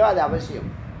வரைக்கும் அது அவசியம்.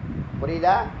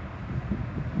 புரியுதா?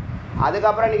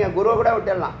 அதுக்கப்புறம் நீங்கள் குரு கூட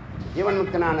விட்டுடலாம். ஜீவன்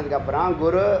முக்தனானதுக்கப்புறம்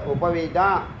குரு,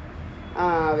 உபவீதம்,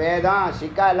 வேதம்,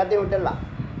 சிக்கா எல்லாத்தையும் விட்டுடலாம்.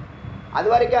 அது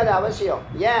வரைக்கும் அது அவசியம்.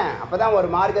 ஏன்? அப்போ தான் ஒரு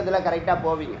மார்க்கத்தில் கரெக்டாக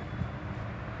போவீங்க.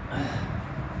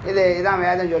 இதான்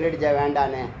வேதம் சொல்லிடுச்சே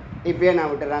வேண்டான்னு இப்பயே நான்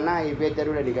விட்டுறேன்னா இப்பயே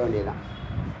தெருவில் நிற்க வேண்டியதுதான்.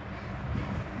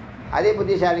 அதே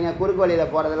புத்திசாலிங்க குறுக்கு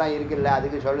வழியில் போகிறதெல்லாம் இருக்குல்ல,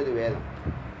 அதுக்கு சொல்லுது வேதம்.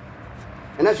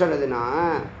 என்ன சொல்லுதுன்னா,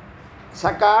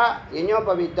 சக்கா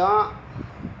யஞோபவீத்தம்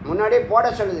முன்னாடியே போட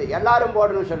சொல்லுது, எல்லாரும்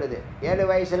போடணும்னு சொல்லுது. 7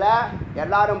 வயசில்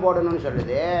எல்லாரும் போடணும்னு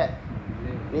சொல்லுது.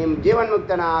 நீ ஜீவன்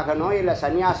முக்தனை ஆகணும், இல்லை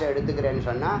சன்னியாசம் எடுத்துக்கிறேன்னு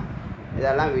சொன்னால்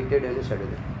இதெல்லாம் விட்டுடுன்னு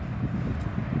சொல்லுது.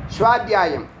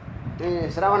 ஸ்வாத்தியாயம்.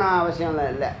 சிரவணம்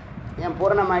அவசியம்லாம் இல்லை. ஏன்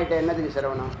பூரணமாயிட்ட என்னதுக்கு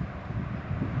சிரவணம்?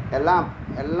 எல்லாம்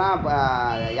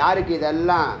யாருக்கு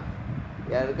இதெல்லாம்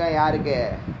இருக்க? யாருக்கு?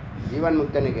 ஜீவன்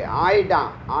முக்தனுக்கு. ஆயிட்டான்.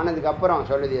 ஆனதுக்கப்புறம்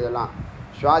சொல்லுது இதெல்லாம்.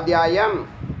 ஸ்வாத்தியாயம்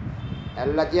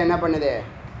எல்லாத்தையும் என்ன பண்ணுது?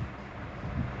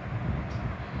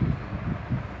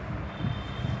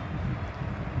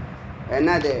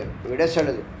 என்னது விட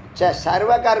சொல்லுது.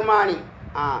 சர்வ கர்மாணி.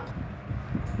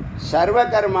 சர்வ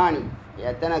கர்மாணி.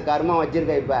 எத்தனை கர்மம்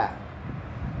வச்சுருக்க?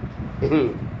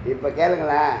 இப்போ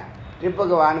கேளுங்களேன்.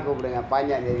 ட்ரிப்புக்கு வான்னு கூப்பிடுங்க,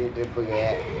 15ஆம் தேதி ட்ரிப்புக்கு.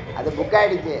 அது புக்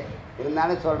ஆகிடுச்சு,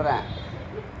 இருந்தாலும் சொல்கிறேன்.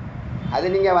 அது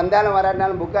நீங்கள் வந்தாலும்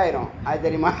வராட்டாலும் புக் ஆயிரும். அது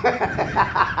தெரியுமா?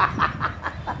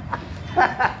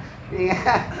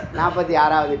 நீங்கள்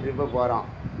 46வது ட்ரிப்பு போகிறோம்.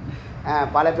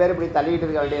 பல பேர் இப்படி தள்ளிக்கிட்டு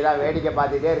இருக்க வேண்டியதான், வேடிக்கை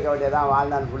பார்த்துட்டே இருக்க வேண்டியதான்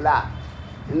வாழ்நாள் ஃபுல்லாக.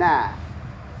 என்ன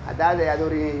அதாவது அது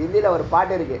ஒரு ஹிந்தியில் ஒரு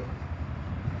பாட்டு இருக்குது.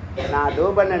 நான் டூ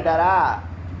பண்ணிட்டாரா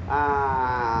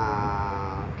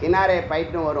கினாரே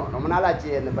பைட்டுன்னு வரும். ரொம்ப நாள்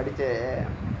ஆச்சு அந்த படித்து.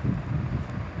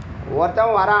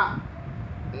 ஒருத்தவன் வரான்,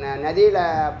 நதியில்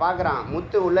பார்க்குறான்,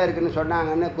 முத்து உள்ளே இருக்குதுன்னு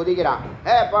சொன்னாங்கன்னு குதிக்கிறான்.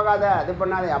 போகாத, அது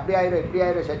பண்ணாத, அப்படி ஆயிரும் இப்படி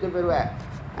ஆயிரும், செத்து போயிடுவேன்,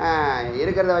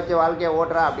 இருக்கிறத வச்சு வாழ்க்கையை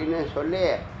ஓட்டுறா அப்படின்னு சொல்லி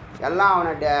எல்லாம்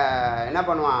அவனை என்ன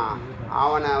பண்ணுவான்,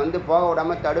 அவனை போக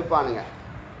விடாமல் தடுப்பானுங்க.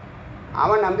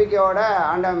 அவன் நம்பிக்கையோட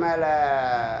ஆண்டவன் மேலே,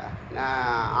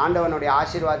 ஆண்டவனுடைய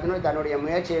ஆசீர்வாதத்தினும் தன்னுடைய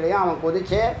முயற்சியிலையும் அவன்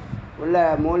குதித்து உள்ளே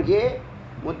மூழ்கி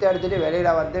முத்து எடுத்துகிட்டு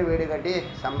வெளியில் வீடு கட்டி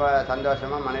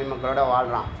சந்தோஷமாக மனைவி மக்களோட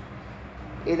வாழ்கிறான்.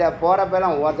 இதை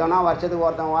போகிறப்பெல்லாம் ஒருத்தனா வருஷத்துக்கு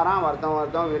ஒருத்தன் வரான்,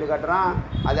 ஒருத்தன் வீடு கட்டுறான்.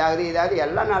 அதாவது இதாவது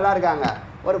எல்லாம் நல்லா இருக்காங்க.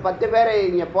 ஒரு 10 பேர்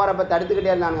இங்கே போகிறப்ப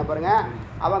தடுத்துக்கிட்டே இருந்தானுங்க பாருங்கள்.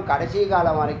 அவன் கடைசி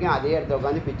காலம் வரைக்கும் அதே இடத்துல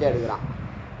உட்காந்து பிச்சை எடுக்கிறான்.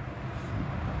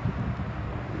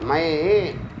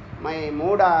 மை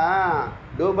மூடா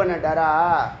டூபன டரா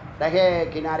டகே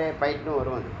கினாரே பைட்னு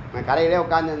வரும். நான் கரையிலே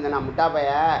உட்காந்துருந்தேன், நான் முட்டா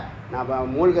பைய,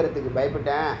 நான் மூழ்கிறதுக்கு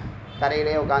பயப்பட்டேன்,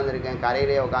 கரையிலே உட்காந்துருக்கேன்.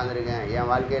 என்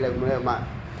வாழ்க்கையில்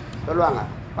சொல்லுவாங்க.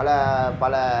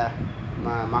 பல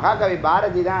மகாகவி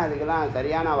பாரதி தான் அதுக்கெல்லாம்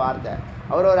சரியான வார்த்தை.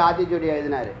 அவர் ஒரு ஆத்திச்சூடி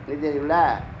எழுதினார், நிதியில்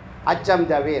அச்சம்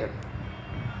தவிர்,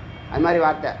 அது மாதிரி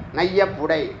வார்த்தை. நைய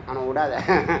புடை, அவனை விடாத,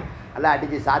 எல்லாம்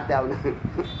அடித்து சாத்து அவனு.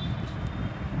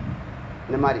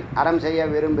 இந்த மாதிரி அறம் செய்ய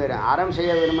விரும்புகிறேன், அறம்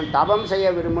செய்ய விரும்புன்னு, தவம் செய்ய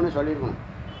விரும்புன்னு சொல்லியிருக்கணும்.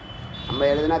 நம்ம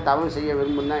எழுதுனா தவம் செய்ய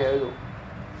விரும்புன்னு தான் எழுதுவோம்.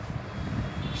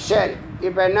 சரி,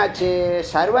 இப்போ என்னாச்சு?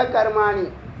 சர்வ கர்மாணி.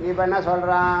 இப்போ என்ன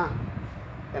சொல்கிறான்?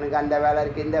 எனக்கு அந்த வேலை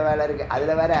இருக்குது, இந்த வேலை இருக்குது.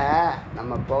 அதில் வேற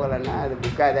நம்ம போகலைன்னா அது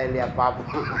புக்காதா இல்லையா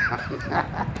பார்ப்போம்.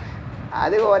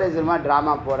 அதுக்கு ஒரு சினிமா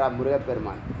ட்ராமா போகிறா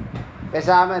முருகப்பெருமான்.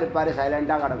 பேசாமல் இருப்பார்,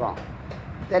 சைலண்ட்டாக கிடக்கும்.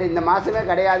 சரி, இந்த மாதமே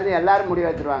கிடையாதுன்னு எல்லோரும் முடிவு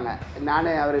எடுத்துருவாங்க. நான்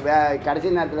அவர்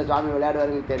கடைசி நேரத்தில் சுவாமி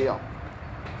விளையாடுவாருன்னு தெரியும்.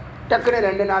 டக்குன்னு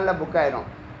 2 நாளில் புக் ஆயிரும்.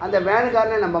 அந்த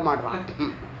வேனுக்காரனே நம்ப மாட்டான்.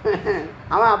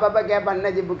 அவன் அப்பப்போ கேட்பான்,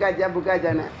 என்னாச்சு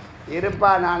புக்காச்சான்னு.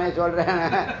 இருப்பா நானே சொல்கிறேன்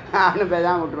அவனு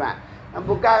பேசாமல் விட்டுருவேன்.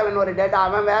 புக் ஆகலைன்னு ஒரு டேட்டா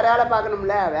அவன் வேறு ஆளை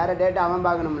பார்க்கணும்ல, வேறு டேட்டா அவன்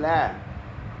பார்க்கணும்ல.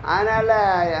 அதனால்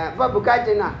இப்போ புக்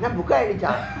ஆச்சுன்னா நான் புக்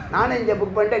ஆகிடுச்சா, நானும் இங்கே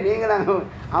புக் பண்ணிட்டேன், நீங்களும்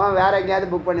அவன் வேறு எங்கேயாவது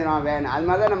புக் பண்ணிடுவான் வேன். அது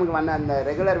மாதிரி தான் நமக்கு அந்த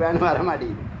ரெகுலர் வேன் வர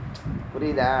மாட்டேங்குது.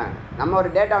 புரியுதா? நம்ம ஒரு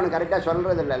டேட்டா அவனுக்கு கரெக்டாக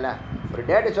சொல்கிறது இல்லைல்ல. ஒரு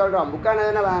டேட்டு சொல்கிறோம், புக்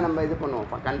ஆனதுன்னா நம்ம இது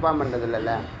பண்ணுவோம், கன்ஃபார்ம் பண்ணுறது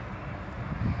இல்லைல்ல.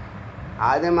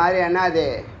 அது மாதிரி என்னது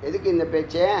எதுக்கு இந்த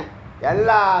பேச்சு?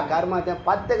 எல்லா கர்மத்தையும்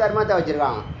 10 கர்மத்தை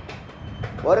வச்சுருக்காங்க.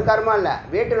 ஒரு கர்மம் இல்லை.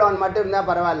 வீட்டு லோன் மட்டும் இருந்தால்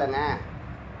பரவாயில்லைங்க.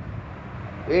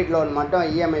 வீட்டு லோன் மட்டும்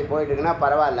இஎம்ஐ போயிட்டுருக்குன்னா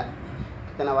பரவாயில்ல.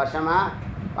 இத்தனை வருஷமாக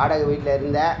வாடகை வீட்டில்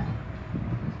இருந்த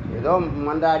ஏதோ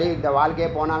மன்றாடி இந்த வாழ்க்கையே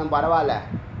போனாலும் பரவாயில்ல,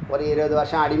 ஒரு 20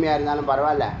 வருஷம் அடிமையாக இருந்தாலும்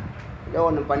பரவாயில்ல, ஏதோ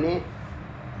ஒன்று பண்ணி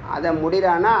அதை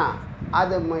முடிகிறான்னா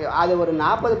அது ஒரு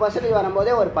 40%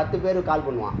 வரும்போதே ஒரு 10 பேர் கால்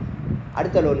பண்ணுவான்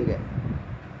அடுத்த லோனுக்கு.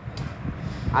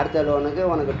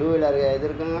 உனக்கு 2 வீலர் இது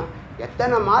இருக்குங்க,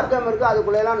 எத்தனை மார்க்கம் இருக்குது,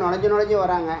 அதுக்குள்ளேலாம் நுழைஞ்சு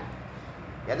வராங்க.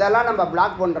 எதெல்லாம் நம்ம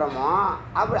பிளாக் பண்ணுறோமோ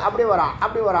அப்படி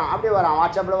வரான்.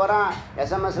 வாட்ஸ்அப்பில் வரான்,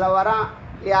 எஸ்எம்எஸில் வரான்.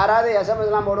 யாராவது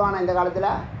எஸ்எம்எஸ்லாம் போடுவானா இந்த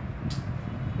காலத்தில்?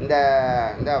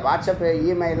 இந்த வாட்ஸ்அப்பு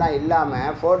இமெயிலாம்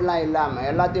இல்லாமல், ஃபோன்லாம் இல்லாமல்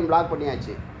எல்லாத்தையும் பிளாக்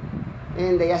பண்ணியாச்சு.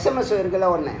 இந்த எஸ்எம்எஸ் இருக்குல்ல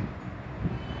ஒன்று,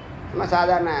 சும்மா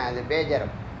சாதாரண அது பேஜர்,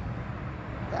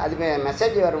 அது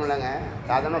மெசேஜ் வரும்லங்க,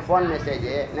 சாதாரண ஃபோன் மெசேஜ்,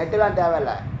 நெட்டுலாம்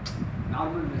தேவையில்லை,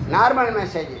 நார்மல்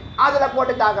மெசேஜ், அதில்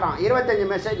போட்டு தாக்குறான். 25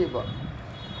 மெசேஜ் இப்போ.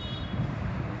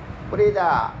 புரியுதா?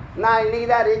 நான் இன்றைக்கி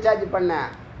தான் ரீசார்ஜ் பண்ணேன்,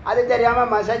 அது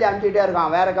தெரியாமல் மெசேஜ் அனுப்பிச்சிட்டே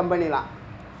இருக்கான் வேறு கம்பெனிலாம்.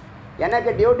 எனக்கு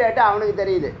டியூ டேட்டு அவனுக்கு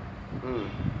தெரியுது.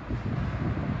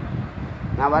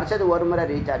 நான் வருஷத்துக்கு ஒரு முறை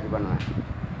ரீசார்ஜ் பண்ணுவேன்.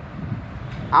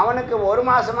 அவனுக்கு 1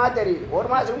 மாதமாக தெரியுது, 1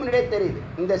 மாதத்துக்கு முன்னாடியே தெரியுது,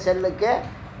 இந்த செல்லுக்கு,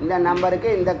 இந்த நம்பருக்கு,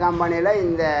 இந்த கம்பெனியில்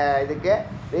இந்த இதுக்கு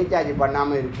ரீசார்ஜ்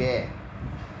பண்ணாமல் இருக்கு.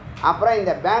 அப்புறம்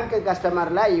இந்த பேங்க்கு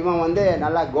கஸ்டமரில் இவன் வந்து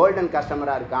நல்லா கோல்டன்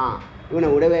கஸ்டமராக இருக்கான், இவனை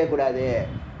விடவே கூடாது.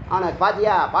 ஆனால்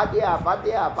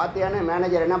பாத்தியான்னு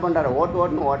மேனேஜர் என்ன பண்ணுறாரு?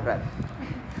 ஓட்டுன்னு ஓட்டுறாரு.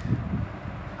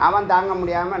 அவன் தாங்க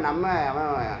முடியாமல்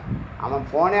அவன்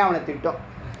ஃபோனே அவனை திட்டும்,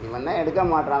 இவன் தான் எடுக்க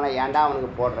மாட்டான்ல, ஏன்டா அவனுக்கு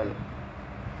போடுறேன்னு.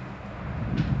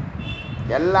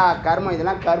 எல்லா கர்மம்,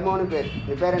 இதெல்லாம் கர்மம்னு பேர்.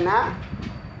 இது பேர் என்ன?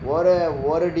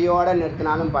 ஒரு டியோடு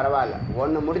நிறுத்தினாலும் பரவாயில்ல,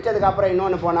 ஒன்று முடித்ததுக்கப்புறம்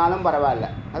இன்னொன்று போனாலும் பரவாயில்ல.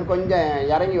 அது கொஞ்சம்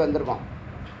இறங்கி வந்திருக்கோம்.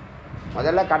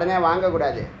 முதல்ல கடனே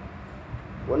வாங்கக்கூடாது,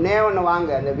 ஒன்றே ஒன்று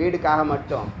வாங்க, அந்த வீடுக்காக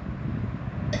மட்டும்.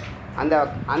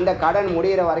 அந்த கடன்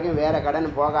முடிகிற வரைக்கும் வேறு கடன்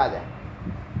போகாத.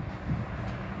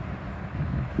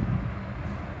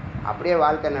 அப்படியே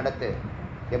வாழ்க்கை நடத்து.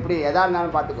 எப்படி எதாக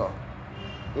இருந்தாலும் பார்த்துக்கோ.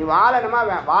 நீ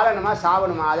வாழணுமா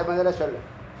சாவணுமா, அதை முதல்ல சொல்லு.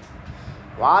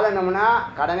 வாழணும்னா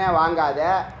கடனே வாங்காத,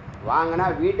 வாங்கினா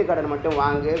வீட்டு கடன் மட்டும்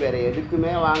வாங்கு, வேறு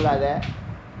எதுக்குமே வாங்காத.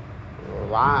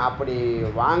 அப்படி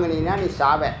வாங்கினீன்னா நீ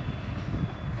சாவ,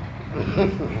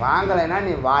 வாங்கலைன்னா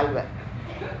நீ வாழ்வ.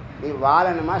 நீ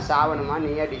வாழணுமா சாவணுமா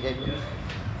நீயே டிசைட் பண்ணு.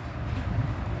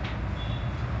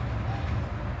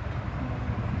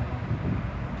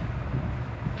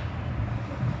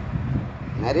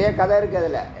 நிறைய கதை இருக்குது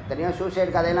அதில், எத்தனையோ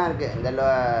சூசைட் கதையெல்லாம் இருக்குது இந்த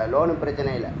லோனு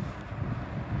பிரச்சனையில்.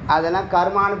 அதெல்லாம்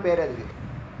கர்மான்னு பேர் அதுக்கு.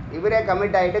 இவரே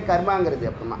கமிட் ஆகிட்டு கர்மாங்கிறது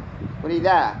அப்புறமா.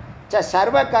 புரியுதா?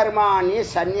 சர்வ கர்மாணி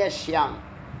சந்நியாஸ்யாம்,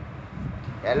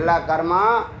 எல்லா கர்மா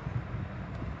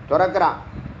துறக்கிறான்.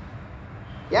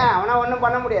 ஏன்? அவனை ஒன்றும்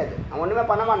பண்ண முடியாது, அவன் ஒன்றுமே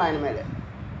பண்ண மாட்டான் இனிமேல்.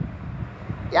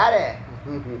 யார்?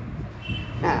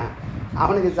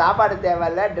 அவனுக்கு சாப்பாடு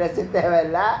தேவையில்லை, ட்ரெஸ்ஸு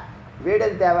தேவையில்லை,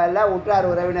 வீடும் தேவையில்லை,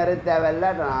 உற்றார் உறவினரும் தேவையில்லை,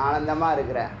 நான் ஆனந்தமாக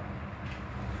இருக்கிறேன்.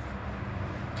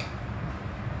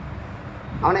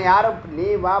 அவனை யாரும் நீ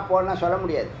வா போனா சொல்ல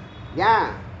முடியாது. ஏன்?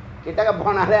 கிட்டக்க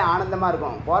போனாலே ஆனந்தமாக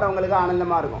இருக்கும், போகிறவங்களுக்கு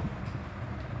ஆனந்தமாக இருக்கும்.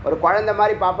 ஒரு குழந்தை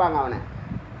மாதிரி பார்ப்பாங்க அவனை.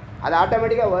 அது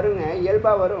ஆட்டோமேட்டிக்காக வருங்க,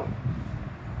 இயல்பாக வரும்.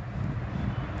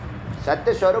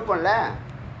 சத்து ஸ்வரூபம்ல,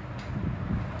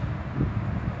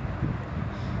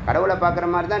 கடவுளை பார்க்குற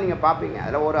மாதிரி தான் நீங்கள் பார்ப்பீங்க.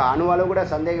 அதில் ஒரு அணுவளவு கூட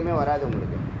சந்தேகமே வராது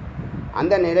உங்களுக்கு.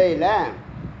 அந்த நிலையில்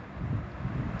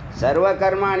சர்வ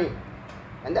கர்மாணி,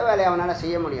 எந்த வேலையை அவனால்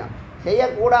செய்ய முடியும்?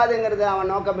 செய்யக்கூடாதுங்கிறது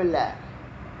அவன் நோக்கம் இல்லை,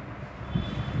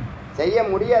 செய்ய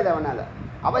முடியாது அவனால்,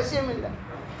 அவசியம் இல்லை.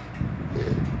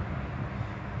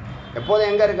 எப்போதும்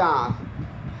எங்கே இருக்கான்?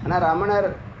 ஆனால் ரமணர்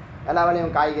எல்லா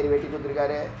வேலையும் காய்கறி வெட்டி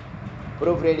கொடுத்துருக்காரு,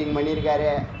 ப்ரூஃப் ரீடிங்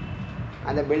பண்ணியிருக்காரு,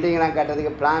 அந்த பில்டிங்லாம்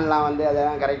கட்டுறதுக்கு பிளான்லாம் வந்து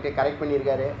அதெல்லாம் கரெக்ட்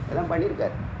பண்ணியிருக்காரு, இதெல்லாம்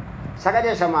பண்ணியிருக்காரு.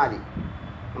 சகஜ சமாதி.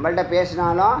 நம்மள்கிட்ட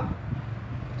பேசினாலும்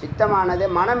சித்தமானது,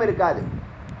 மனம் இருக்காது,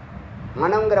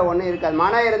 மனங்கிற ஒன்று இருக்காது.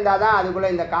 மனம் இருந்தால் தான்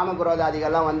அதுக்குள்ளே இந்த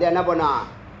காமக்ரோதாதிகள்லாம் வந்து என்ன பண்ணும்?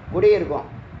 குடியிருக்கும்.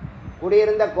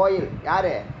 குடியிருந்த கோயில்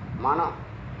யார்? மனம்.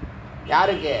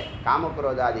 யாருக்கு?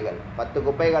 காமக்ரோதாதிகள் 10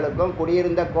 குப்பைகளுக்கும்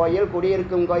குடியிருந்த கோயில்,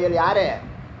 குடியிருக்கும் கோயில் யார்?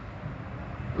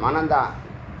 மனம்தான்.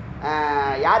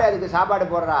 யார் அதுக்கு சாப்பாடு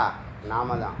போடுறா?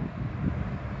 நாம தான்.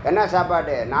 என்ன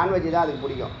சாப்பாடு? நான்வெஜ் தான் அதுக்கு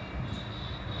பிடிக்கும்.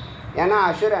 ஏன்னா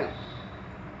அசுரன்.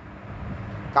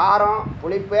 காரம்,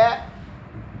 புளிப்பு,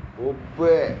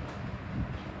 உப்பு,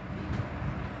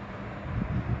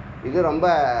 இது ரொம்ப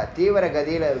தீவிர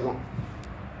கதியில் இருக்கும்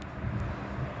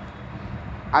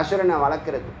அசுரனை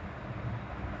வளர்க்குறது.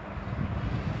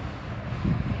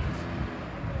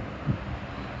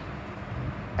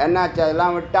 என்னாச்சு?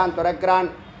 அதெல்லாம் விட்டான், துறக்கிறான்.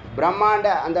 பிரம்மாண்ட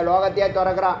அந்த லோகத்தையே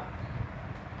துறக்கிறான்.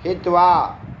 ஹித்வா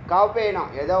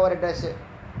கௌபீனம், ஏதோ ஒரு ட்ரெஸ்ஸு.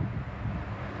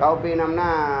 கௌபீனம்னா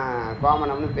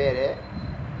கோமணம்னு பேர்.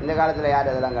 இந்த காலத்தில்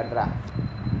யார் இதெல்லாம் கட்டுறா?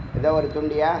 ஏதோ ஒரு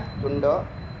துண்டோ.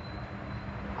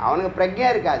 அவனுக்கு பிரஜை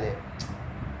இருக்காது,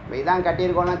 இதான்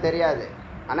கட்டியிருக்கோன்னா தெரியாது.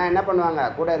 ஆனால் என்ன பண்ணுவாங்க,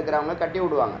 கூட இருக்கிறவங்க கட்டி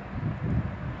விடுவாங்க.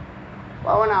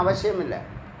 அவன் அவசியம் இல்லை,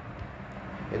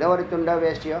 ஏதோ ஒரு துண்டோ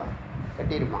வேஷ்டியோ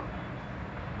கட்டியிருப்பான்.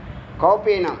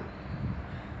 கௌபீனம்,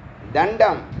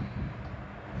 தண்டம்,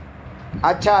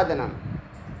 ஆச்சாதனம்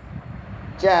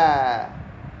ச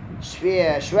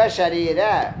ஸ்வசரீர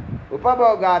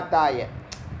உபபோகார்த்தாய.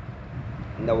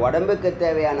 இந்த உடம்புக்கு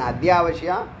தேவையான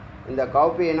அத்தியாவசியம் இந்த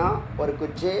கௌபீனம், ஒரு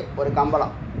குச்சி, ஒரு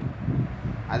கம்பளம்.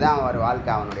 அதான் ஒரு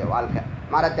வாழ்க்கை, அவனுடைய வாழ்க்கை.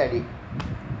 மரத்தடி,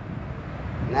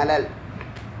 நிழல்,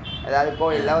 ஏதாவது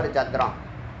கோயிலில் ஒரு சத்திரம்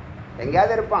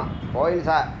எங்கேயாவது இருப்பான்.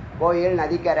 கோயில்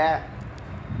நதிக்கரை.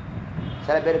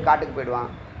 சில பேர் காட்டுக்கு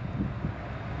போயிடுவான்.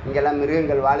 இங்கெல்லாம்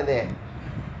மிருகங்கள் வாழுதே.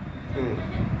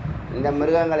 இந்த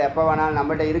மிருகங்கள் எப்போ வேணாலும்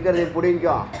நம்மகிட்ட இருக்கிறது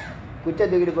பிடிக்கும், குச்சை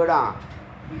தூக்கிட்டு போயிடும்.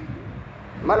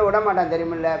 மேலே விட மாட்டான்,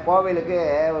 தெரியுமில்ல. கோவிலுக்கு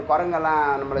ஒரு குரங்கெல்லாம்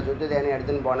நம்மளை சுற்றுதேன்னு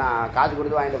எடுத்துன்னு போனால் காசு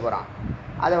கொடுத்து வாங்கிட்டு போகிறான்.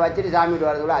 அதை வச்சுட்டு சாமிட்டு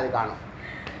வரதுக்குள்ள அது காணும்.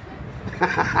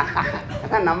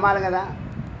 நம்ம ஆளுங்க தான்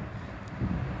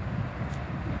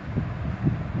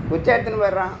குச்சை எடுத்துன்னு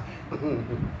போயிடுறான்.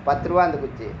 10 ரூபா அந்த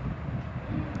குச்சி.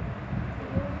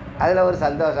 அதில் ஒரு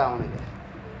சந்தோஷம் அவனுக்கு.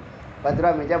 10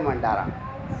 ரூபா மிச்சம் பண்ணிட்டாரான்.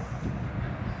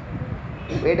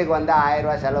 வீட்டுக்கு வந்தால் 1000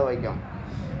 ரூபா செலவு வைக்கும்.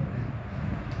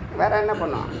 வேறு என்ன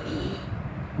பண்ணும்?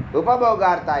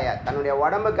 உபபோகார்த்தாய, தன்னுடைய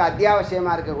உடம்புக்கு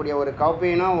அத்தியாவசியமாக இருக்கக்கூடிய ஒரு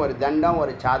கௌபீனம், ஒரு தண்டம்,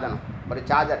 ஒரு சாதனம், ஒரு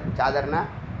சாதர்னா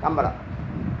கம்பளம்,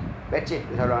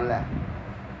 பெட்ஷீட் சொல்லுவோம்ல.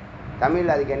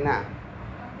 தமிழ் அதுக்கு என்ன?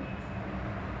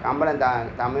 கம்பளம்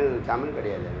தமிழ்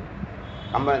கிடையாது. அது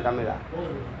கம்பளம் தமிழா?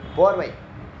 போர்வை.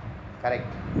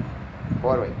 கரெக்ட்,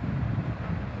 போர்வை.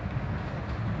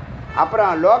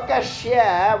 அப்புறம் லோகஷ்ய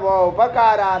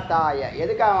உபகாராத்தாய,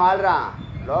 எதுக்கு அவன் வாழ்கிறான்?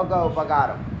 லோக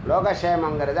உபகாரம்,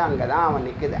 லோகக்ஷேமங்கிறது அங்கே தான் அவன்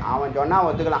நிற்குது. அவன் சொன்னால்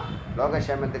ஒத்துக்கலாம்,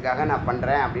 லோகக்ஷேமத்துக்காக நான்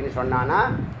பண்ணுறேன் அப்படின்னு சொன்னான்னா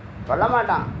சொல்ல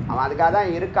மாட்டான். அவன் அதுக்காக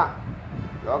தான் இருக்கான்,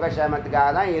 லோகக்ஷேமத்துக்காக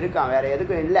தான் இருக்கான், வேறு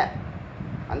எதுக்கும் இல்லை.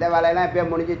 அந்த வேலையெல்லாம் எப்போயோ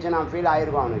முடிஞ்சிச்சுன்னு அவன் ஃபீல்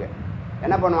ஆகிருக்கும். அவனுக்கு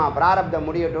என்ன பண்ணுவான்? பிராரப்தம்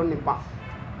முடியட்டும்னு நிற்பான்.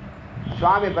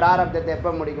 சுவாமி பிராரப்தத்தை எப்போ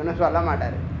முடிக்கணும்னு சொல்ல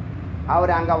மாட்டார்.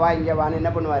 அவர் அங்கே வா இங்கே வான்னு என்ன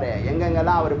பண்ணுவார்?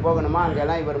 எங்கெங்கெல்லாம் அவர் போகணுமோ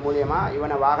அங்கெல்லாம் இவர் மூலியமாக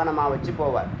இவனை வாகனமாக வச்சு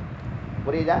போவார்.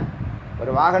 புரியுதா?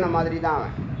 ஒரு வாகனம் மாதிரி தான்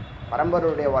அவன்,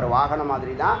 பரம்பரையுடைய ஒரு வாகனம்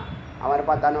மாதிரி தான் அவன்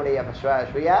இருப்பான். தன்னுடைய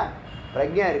சுய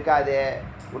பிரஜை இருக்காது.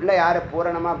 உள்ளே யார்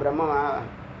பூரணமாக பிரம்ம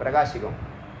பிரகாசிக்கும்.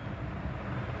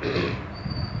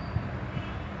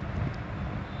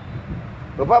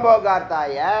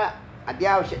 உபபோகார்த்தாய,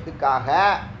 அத்தியாவசியத்துக்காக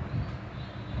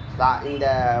இந்த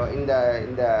இந்த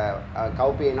இந்த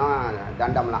கௌபீனம்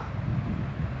தண்டம்லாம்.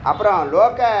 அப்புறம்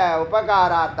லோக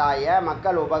உபகாராத்தாய,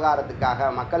 மக்கள் உபகாரத்துக்காக,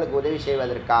 மக்களுக்கு உதவி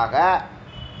செய்வதற்காக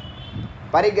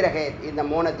பரிகிரகே, இந்த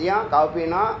 3த்தையும்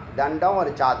கௌபீனம், தண்டம்,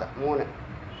 ஒரு சாதம், 3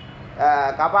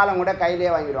 கபாலம் கூட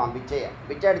கையிலே வாங்கிடுவான்.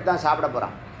 பிச்சை எடுத்து தான் சாப்பிட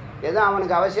போகிறான். எதுவும்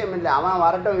அவனுக்கு அவசியம் இல்லை. அவன்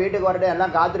வரட்டும், வீட்டுக்கு வரட்டும்,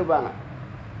 எல்லாம் காத்திருப்பாங்க.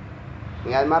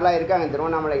 இங்கே அது மாதிரிலாம் இருக்காங்க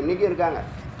திருவண்ணாமலை, இன்றைக்கும் இருக்காங்க.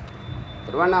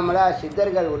 திருவண்ணாமலை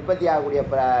சித்தர்கள் உற்பத்தி ஆகக்கூடிய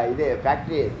இது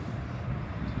ஃபேக்ட்ரி.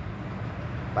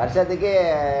 வருஷத்துக்கு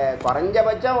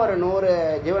குறைஞ்சபட்சம் ஒரு 100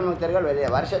 ஜீவன் முக்தர்கள் வெளியே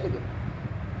வருஷத்துக்கு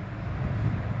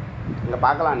இங்கே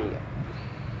பார்க்கலாம் நீங்கள்.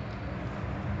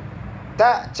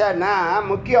 ந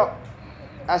முக்கியம்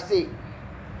அஸ்தி,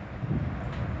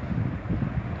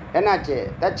 என்னாச்சு?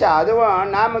 தச்ச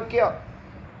அதுவும் நான் முக்கியம்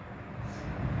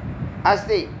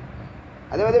அஸ்தி,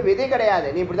 அது வந்து விதி கிடையாது.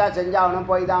 நீ இப்படி தான் செஞ்சாகணும்,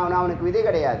 போய் தான் ஆகணும், அவனுக்கு விதி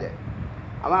கிடையாது.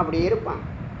 அவன் அப்படி இருப்பான்.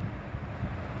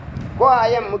 கோ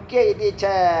அயம் முக்கிய இது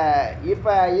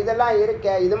இப்போ இதெல்லாம்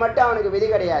இருக்க, இது மட்டும் அவனுக்கு விதி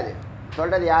கிடையாது.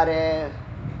 சொல்கிறது யார்?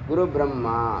 குரு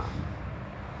பிரம்மா.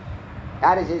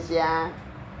 யார் சிஷ்யன்?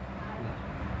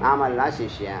 நாமெல்லாம்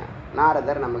சிஷ்யன்.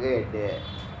 நாரதர் நமக்கு கேட்டு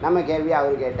நம்ம கேள்வி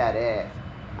அவர் கேட்டார்.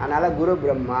 அதனால் குரு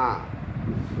பிரம்மா,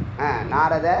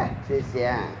 நாரத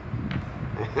சிஷ்யன்.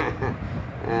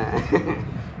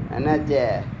 என்னாச்சு?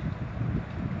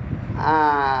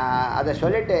 அதை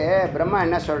சொல்லிட்டு பிரம்மா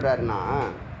என்ன சொல்கிறாருன்னா,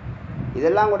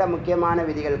 இதெல்லாம் கூட முக்கியமான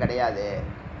விதிகள் கிடையாது.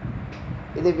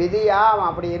 இது விதியாக அவன்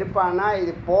அப்படி இருப்பான்னா,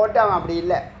 இது போட்டு அவன் அப்படி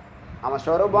இல்லை. அவன்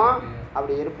சொரூபம்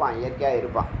அப்படி இருப்பான், இயற்கையாக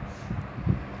இருப்பான்.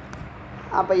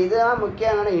 அப்போ இதெல்லாம்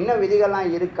முக்கியம். இன்னும் விதிகள்லாம்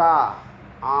இருக்கா?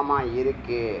 ஆமாம்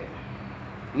இருக்குது.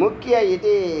 முக்கிய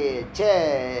இது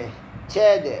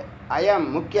சேது அயம்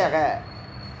முக்கியக.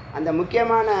 அந்த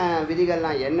முக்கியமான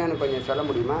விதிகள்லாம் என்னன்னு கொஞ்சம் சொல்ல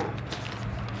முடியுமா?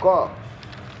 கோ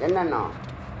என்னென்னா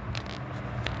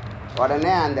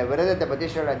உடனே அந்த விரதத்தை பற்றி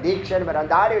சொல்ல தீட்சைன்னு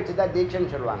பேர். தாடி வச்சு தான்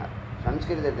தீட்சைன்னு சொல்லுவாங்க.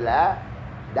 சம்ஸ்கிருதத்தில்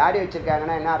தாடி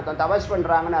வச்சுருக்காங்கன்னா என்ன அர்த்தம்? தபஸ்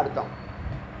பண்ணுறாங்கன்னு அர்த்தம்.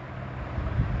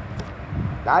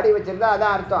 தாடி வச்சுருந்தா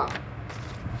அதான் அர்த்தம்.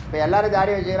 இப்போ எல்லோரும்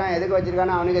தாடி வச்சுக்கிறான், எதுக்கு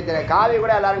வச்சுருக்கான்னு அவனுக்கு தெரியாது. காவி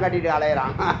கூட எல்லோரும் கட்டிட்டு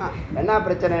அலையிறான். என்ன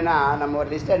பிரச்சனைனா நம்ம ஒரு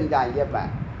லிஸ்ட் அடித்தான் கேட்பேன்.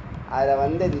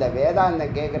 அதில் இந்த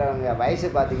வேதாந்தம் கேட்குறவங்க வயசு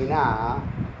பார்த்திங்கன்னா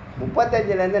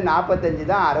 35லேருந்து 45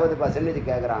 தான் 60%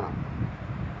 கேட்குறாங்க.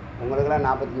 உங்களுக்கெல்லாம்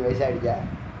 45 வயசாகிடுச்சா?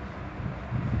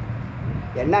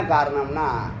 என்ன காரணம்னா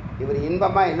இவர்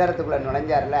இன்பமாக இல்லறத்துக்குள்ளே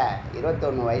நுழைஞ்சார்ல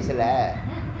 21 வயசில்,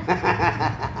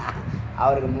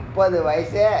 அவருக்கு 30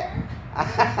 வயசே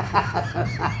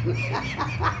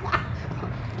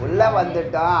உள்ளே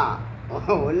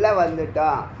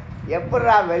வந்துட்டோம்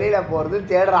எப்படா வெளியில்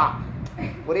போகிறதுன்னு தேடுறான்.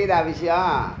 புரியுதா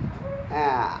விஷயம்?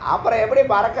 அப்புறம் எப்படி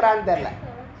பறக்கிறான்னு தெரில.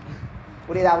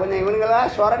 புரியுதா? கொஞ்சம்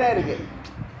இவனுங்களாம் சொரணே இருக்குது.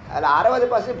 அதில்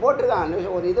 60% போட்டிருக்கான்.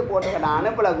 ஒரு இது போட்டிருக்கேன், நான்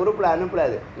அனுப்பலை, குரூப்பில் அனுப்பலை.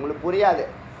 அது உங்களுக்கு புரியாது,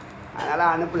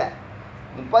 அதனால் அனுப்பலை.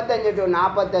 35 to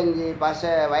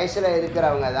 45 வயசில்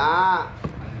இருக்கிறவங்க தான்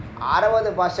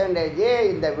 60%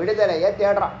 இந்த விடுதலையை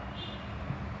தேடுறான்.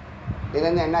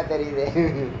 இதுலேருந்து என்ன தெரியுது?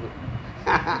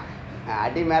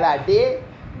 அடி மேலே அடி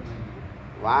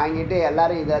வாங்கிட்டு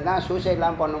எல்லோரும் இதை தான்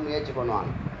சூசைட்லாம் பண்ண முயற்சி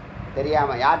பண்ணுவாங்க.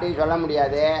 தெரியாமல் யார்ட்டையும் சொல்ல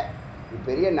முடியாது.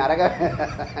 பெரிய நரக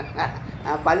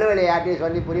பல்லு வலி யார்ட்டையும்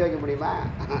சொல்லி புரிய வைக்க முடியுமா?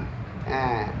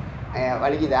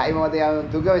 வலிக்குதா?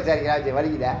 இவன் துக்க விசாரிக்கிறா,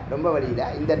 வலிக்குதா? ரொம்ப வலிக்குதா?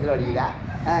 இந்த இடத்துல வலிக்குதா?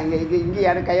 இங்கே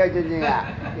யாரும் கையை வச்சு வச்சுங்க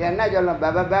என்ன சொல்லணும்?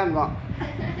 பெபேங்கும்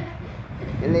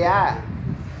இல்லையா?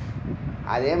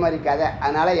 அதே மாதிரி கதை.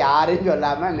 அதனால் யாரும்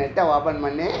சொல்லாமல் நெட்டை ஓப்பன்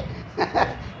பண்ணி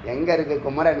எங்கே இருக்குது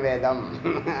குமரன் வேதம்,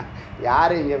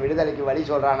 யார் இங்கே விடுதலைக்கு வழி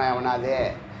சொல்கிறானா அவனாது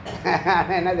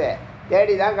என்னது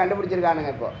தேடி தான்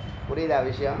கண்டுபிடிச்சிருக்கானுங்க. இப்போ புரியுதா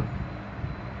விஷயம்?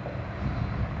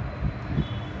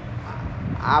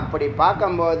 அப்படி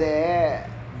பார்க்கும்போது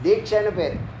தீட்சைன்னு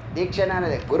பேர்.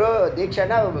 தீட்சைனானது குரு.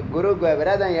 தீட்சைனா குரு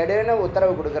விரதம் எடுன்னு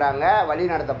உத்தரவு கொடுக்குறாங்க, வழி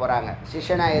நடத்த போகிறாங்க,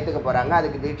 சிஷ்யனாக ஏற்றுக்க போகிறாங்க,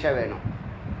 அதுக்கு தீட்சை வேணும்.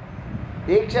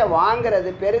 தீட்சை வாங்கிறது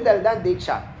பெறுதல் தான்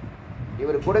தீட்சா.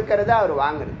 இவர் கொடுக்கறது அவர்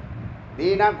வாங்குறது.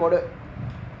 தீனா கொடு.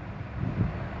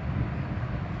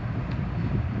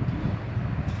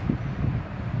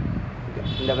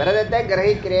 இந்த விரதத்தை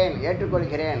கிரகிக்கிறேன்,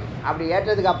 ஏற்றுக்கொள்கிறேன். அப்படி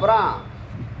ஏற்றதுக்கப்புறம்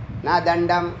நான்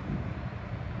தண்டம்,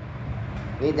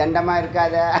 நீ தண்டமாக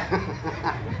இருக்காத,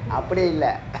 அப்படி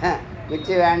இல்லை.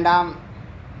 குச்சி வேண்டாம்,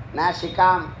 நான்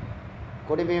சிக்காம்,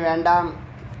 குடுமி வேண்டாம்,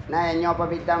 நான்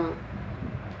யஞோபவித்தம்,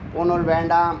 பூநூல்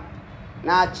வேண்டாம்,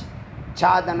 நான்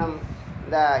சாதனம்,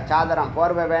 இந்த சாதனம்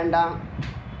போர்வை வேண்டாம்,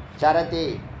 சரதி,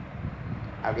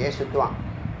 அப்படியே சுற்றுவான்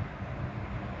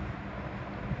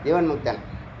ஜீவன் முக்தன்.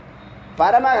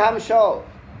 பரமஹம்சோ,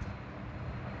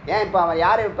 ஏன் இப்போ அவன்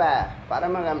யார்? இப்போ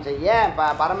பரமஹம்சன். ஏன்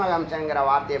பரமஹம்சங்கிற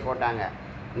வார்த்தையை போட்டாங்க?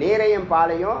 நீரையும்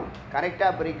பாலையும்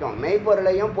கரெக்டாக பிரிக்கும்,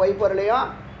 மெய்ப்பொருளையும்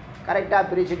பொய்ப்பொருளையும் கரெக்டாக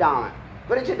பிரிச்சுட்டான். அவன்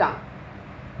பிரிச்சுட்டான்.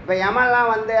 இப்போ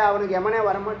யமன்லாம் அவனுக்கு யமனே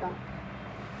வரமாட்டான்.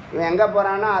 இவன் எங்கே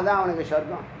போகிறானோ அதுதான் அவனுக்கு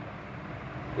சொர்க்கம்.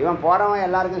 இவன் போகிறவன்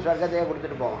எல்லாருக்கும் சொர்க்கத்தையே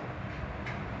கொடுத்துட்டு போவான்.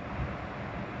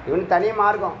 இவனுக்கு தனி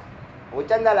மார்க்கம்.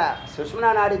 உச்சந்தலை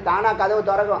சுஷ்மனா நாடி தானாக கதவு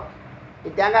திறக்கும்.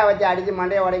 தேங்காய் வச்சு அடித்து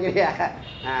மண்டையை உடைக்கிறியா?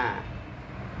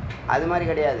 அது மாதிரி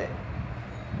கிடையாது.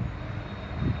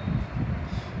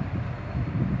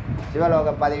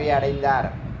 சிவலோக பதவியை அடைந்தார்.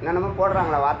 என்னென்னமோ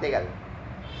போடுறாங்களா வார்த்தைகள்.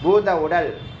 பூத உடல்,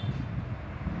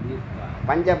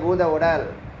 பஞ்சபூத உடல்,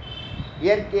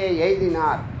 இயற்கையை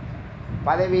எய்தினார்,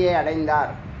 பதவியை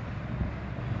அடைந்தார்.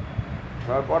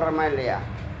 போடுறோமா இல்லையா?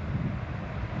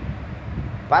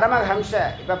 பரமஹம்ச.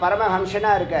 இப்போ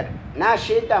பரமஹம்சனாக இருக்கார். நான்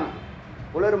சீத்தம்,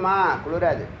 குளிருமா?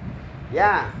 குளிராது.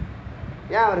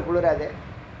 ஏன் அவர் குளிராது?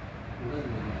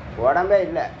 உடம்பே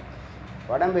இல்லை.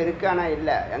 உடம்பு இருக்கு ஆனால்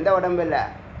இல்லை. எந்த உடம்பு இல்லை?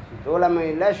 ஸ்தூலமும்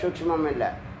இல்லை, சூக்ஷ்மமும் இல்லை.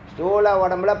 ஸ்தூல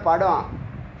உடம்புல படம்,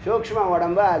 சூக்ஷ்ம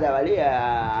உடம்பு அதை வழி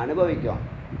அனுபவிக்கும்.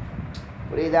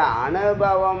 புரியுதா?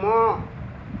 அனுபவமும்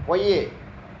பொய்.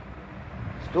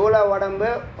 ஸ்தூல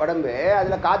உடம்பு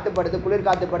அதில் காற்றுப்படுது, குளிர்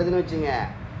காற்றுப்படுதுன்னு வச்சுங்க.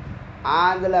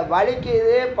 அதில்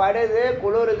வலிக்குது, படுது,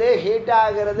 குளிருது, ஹீட்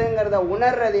ஆகுறதுங்கிறத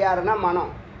உணர்றது யாருன்னா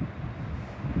மனம்.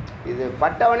 இது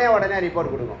பட்டவனே உடனே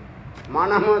ரிப்போர்ட் கொடுக்கும்.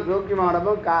 மனமும் சூக்ஷ்ம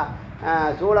உடம்பும்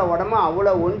ஸ்தூல உடம்பும்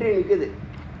அவ்வளோ ஒன்றி நிற்குது.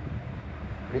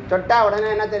 இப்படி தொட்டால் உடனே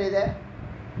என்ன தெரியுது?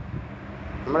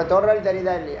 நம்மளை தொடுறது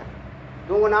தெரியுதா இல்லையா?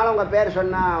 தூங்குனாலும் உங்கள் பேர்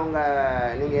சொன்னால்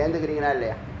நீங்கள் ஏந்துக்கிறீங்களா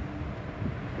இல்லையா?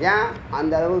 ஏன்?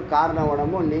 அந்த அளவுக்கு காரண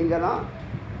உடம்பும் நீங்களும்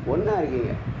ஒன்றா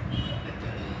இருக்கீங்க.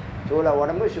 ஸ்தூல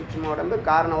உடம்பு, சூக்ஷ்ம உடம்பு,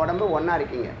 காரண உடம்பு ஒன்றா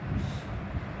இருக்கீங்க.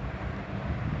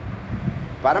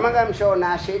 பரமஹம்சோ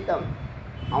நான் சீத்தம்.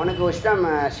 அவனுக்கு உஷ்ணம்,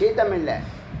 சீத்தம் இல்லை,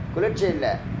 குளிர்ச்சி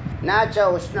இல்லை. நாச்ச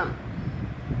உஷ்ணம்,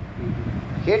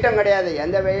 ஹீட்டம் கிடையாது.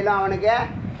 எந்த வெயிலும் அவனுக்கு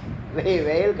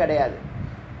வெயில் கிடையாது.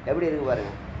 எப்படி இருக்கு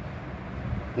பாருங்கள்.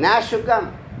 ந சுகம்,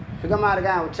 சுகமாக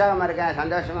இருக்கேன், உற்சாகமாக இருக்கேன்,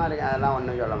 சந்தோஷமாக இருக்கேன், அதெல்லாம்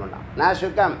ஒன்றும் சொல்ல மாட்டான். ந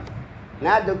சுகம் ந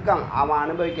துக்கம். அவன்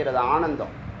அனுபவிக்கிறது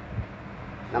ஆனந்தம்.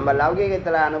 நம்ம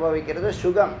லௌகீகத்தில் அனுபவிக்கிறது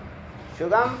சுகம்.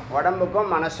 சுகம்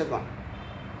உடம்புக்கும் மனசுக்கும்.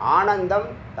 ஆனந்தம்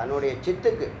தன்னுடைய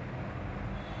சித்துக்கு.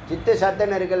 சித்து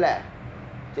சத்துன்னு இருக்குல்ல,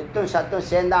 சித்தும் சத்தும்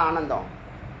சேர்ந்த ஆனந்தம்.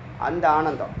 அந்த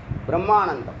ஆனந்தம்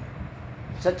பிரம்மானந்தம்,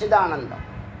 சச்சிதானந்தம்,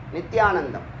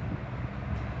 நித்தியானந்தம்.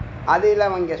 அதில்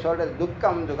இங்கே சொல்கிறது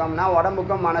துக்கம். துக்கம்னா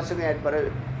உடம்புக்கும் மனசுக்கும்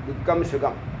ஏற்படுறது துக்கம்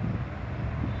சுகம்.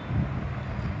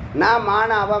 நான் மான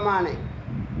அவமானம்,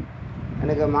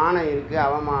 எனக்கு மானம் இருக்குது,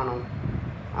 அவமானம்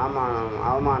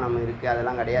அவமானம் இருக்குது,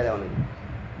 அதெல்லாம் கிடையாது அவனுக்கு.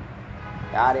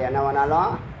 யார் என்ன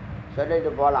வேணாலும்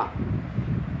சொல்லிட்டு போகலாம்.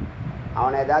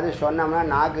 அவனை ஏதாவது சொன்னோம்னா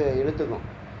நாக்கு இழுத்துக்கும்.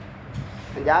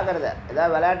 ஜாக்கிரதை.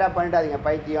 ஏதாவது விளையாட்டாக பண்ணிடாதீங்க.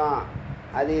 பைத்தியம்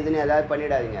அது இதுன்னு ஏதாவது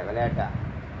பண்ணிடாதீங்க விளையாட்டாக.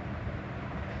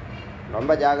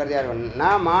 ரொம்ப ஜாக்கிரதையாக இருக்கணும்.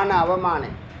 நான் மான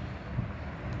அவமானம்,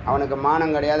 அவனுக்கு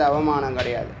மானம் கிடையாது, அவமானம்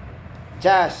கிடையாது.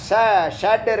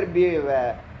 ஷடர்பி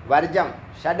வர்ஜம்.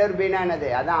 ஷடர்பின்னா என்னது?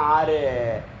 அதான் 6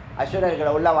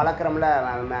 அசுரர்களை உள்ள வளர்க்குறோம்ல,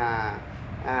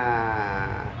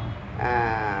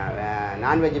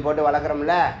 நான்வெஜ் போட்டு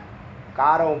வளர்க்குறோம்ல,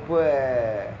 காரம் உப்பு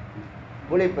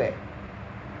புளிப்பு.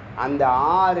 அந்த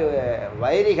 6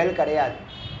 வைரிகள் கிடையாது.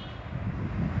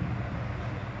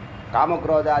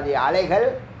 காமக்ரோதாதி அலைகள்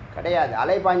கிடையாது.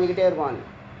 அலை பாஞ்சிக்கிட்டே இருக்கும், அது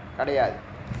கிடையாது.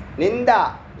 நிந்தா,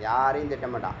 யாரையும்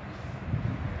திட்டமாட்டான்.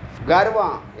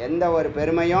 கர்வம், எந்த ஒரு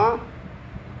பெருமையும்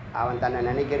அவன் தன்னை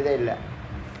நினைக்கிறதே இல்லை.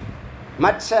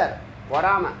 மத்சர்,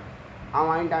 பொறாமை. அவன்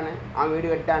வாங்கிட்டானே, அவன் வீடு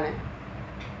கட்டானே,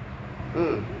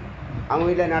 அவங்க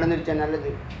வீட்டில் நடந்துருச்ச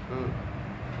நல்லது.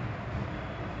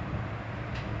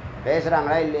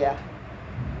 பேசுகிறாங்களா இல்லையா?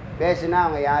 பேசுனா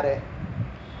அவங்க யார்?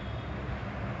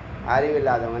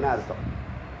 அறிவில்லாதவங்கன்னு அர்த்தம்.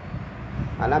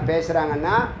 அதெல்லாம்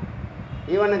பேசுகிறாங்கன்னா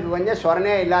இவனுக்கு கொஞ்சம்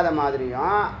சொரணே இல்லாத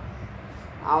மாதிரியும்,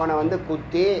 அவனை வந்து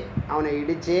குத்தி, அவனை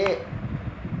இடித்து,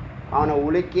 அவனை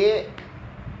உலுக்கி,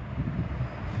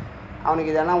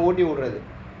 அவனுக்கு இதெல்லாம் ஊட்டி விடுறது.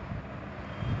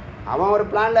 அவன் ஒரு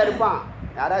பிளானில் இருப்பான்.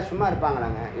 யாராவது சும்மா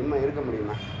இருப்பாங்களாங்க? இன்னும் இருக்க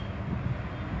முடியுமா?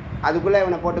 அதுக்குள்ளே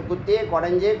இவனை போட்டு குத்தி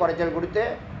குறைஞ்சி குறைச்சல் கொடுத்து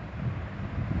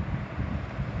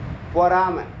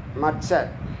பொறாமை. மத்சர்,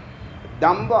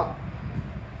 தம்பம்.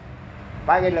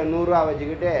 பாக்கெட்டில் 100 ரூபா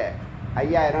வச்சுக்கிட்டு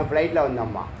 5000 ஃப்ளைட்டில்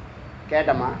வந்தம்மா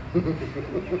கேட்டம்மா.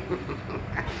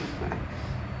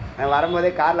 வரும்போதே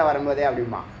காரில் வரும்போதே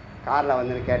அப்படிம்மா, காரில்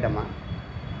வந்துன்னு கேட்டம்மா.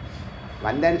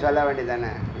 வந்தேன்னு சொல்ல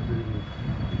வேண்டியதானே.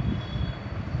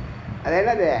 அது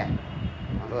என்னது?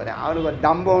 அவனுக்கு ஒரு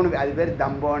தம்போன்னு, அது பேர்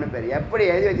தம்போன்னு பேர். எப்படி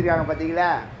எழுதி வச்சுருக்காங்க பார்த்தீங்களா?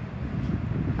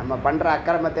 நம்ம பண்ணுற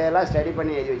அக்கிரமத்தை எல்லாம் ஸ்டடி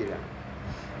பண்ணி எழுதி வச்சுருக்காங்க.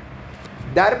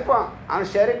 தர்ப்பம்,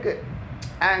 அவன் செருக்கு.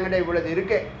 என்கிட்ட இவ்வளோது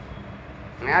இருக்கு.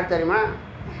 யார் தெரியுமா?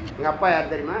 எங்கள் அப்பா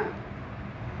யார் தெரியுமா?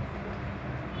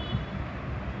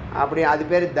 அப்படி அது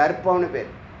பேர் தர்ப்பம்னு பேர்.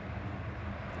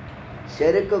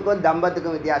 செருக்குக்கும்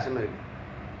தம்பத்துக்கும் வித்தியாசம் இருக்குது.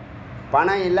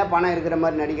 பணம் இல்லை, பணம் இருக்கிற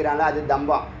மாதிரி நடிக்கிறாங்களா, அது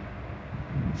தம்பம்.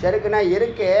 செருக்குன்னா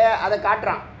இருக்கு, அதை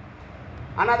காட்டுறான்.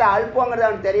 ஆனால் அது அல்பங்கிறது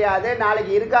அவனுக்கு தெரியாது.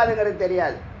 நாளைக்கு இருக்காதுங்கிறது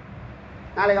தெரியாது.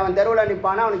 நாளைக்கு அவன் தெருவில்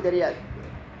நிற்பானா அவனுக்கு தெரியாது.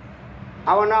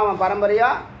 அவனா அவன் பரம்பரையோ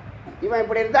இவன்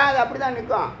இப்படி இருந்தால் அது அப்படி தான்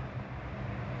நிற்கும்.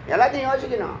 எல்லாத்தையும்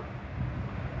யோசிக்கணும்.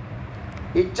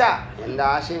 இச்சா, எந்த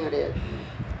ஆசையும் கிடையாது.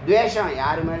 துவேஷம்,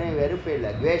 யாரு மேலேயும் வெறுப்பு இல்லை.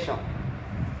 துவேஷம்,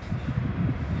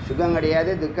 சுகம்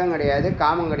கிடையாது, துக்கம் கிடையாது,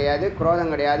 காமம் கிடையாது,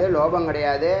 குரோதம் கிடையாது, லோபம்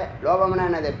கிடையாது. லோபம்னா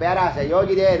என்னது? பேராசை.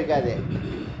 யோகிதே இருக்காது.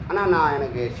 ஆனால் நான்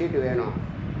எனக்கு சீட்டு வேணும்,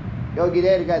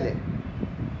 யோகிதே இருக்காது.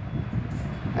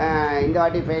 இந்த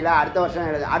வாட்டி ஃபெயிலா, அடுத்த வருஷம்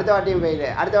எழுது, அடுத்த வாட்டியும் ஃபெயிலு,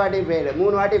 அடுத்த வாட்டியும் ஃபெயிலு,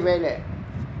 3 வாட்டி ஃபெயிலு,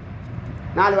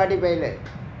 4 வாட்டி ஃபெயிலு.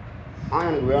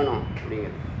 எனக்கு வேணும்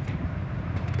அப்படிங்கிறது.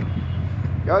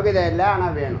 யோகிதை இல்லை,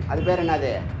 ஆனால் வேணும். அது பேர்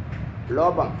என்னது?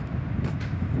 லோபம்.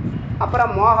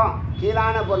 அப்புறம் மோகம்,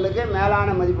 கீழான பொருளுக்கு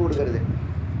மேலான மதிப்பு கொடுக்கறது.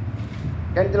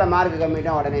 10th மார்க்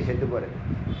கம்மிட்டால் உடனே செத்து போகிறது.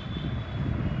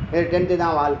 இது 10th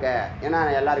தான் வாழ்க்கை. ஏன்னா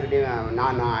எல்லாருக்கிட்டையும்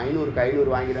நான் 500க்கு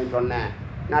 500 வாங்கிடுவேன்னு சொன்னேன்,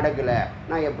 நடக்கலை.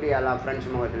 நான் எப்படி எல்லாம்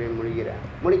ஃப்ரெண்ட்ஸ் முகத்துலேயும் முழிக்கிறேன்.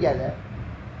 முழிக்காத,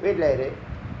 வீட்டில் இரு,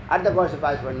 அடுத்த கோர்ஸ்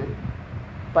பாஸ் பண்ணு,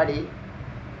 படி.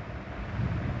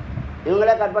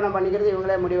 இவங்களே கற்பனை பண்ணிக்கிறது,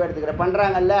 இவங்களே முடிவு எடுத்துக்கிற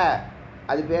பண்ணுறாங்கல்ல,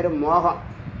 அது பேர் மோகம்.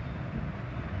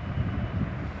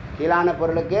 கீழான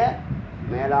பொருளுக்கு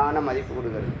மேலான மதிப்பு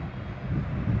கொடுக்கறது.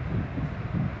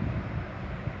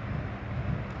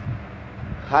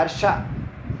 ஹர்ஷா,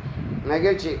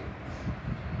 மகிழ்ச்சி.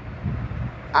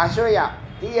 அசூயா,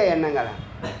 தீய எண்ணங்களை.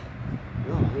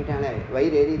 வீட்டாங்களே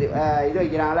வயிறு எரியுது, இது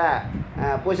வைக்கிறாங்களே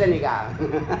பூசணிக்காய்,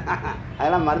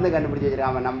 அதெல்லாம் மருந்து கண்டுபிடிச்சி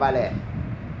வச்சுருக்கான் அவன். நம்பாலே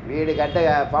வீடு கட்ட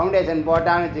ஃபவுண்டேஷன்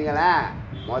போட்டான்னு வச்சுங்களேன்,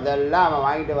 முதல்ல அவன்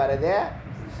வாங்கிட்டு வர்றது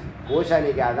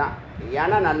பூசணிக்காய் தான்.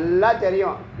 ஏன்னா நல்லா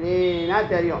தெரியும்,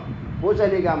 க்ளீனாக தெரியும்,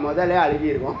 பூசணிக்காய் முதலே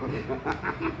அழுகியிருக்கும்.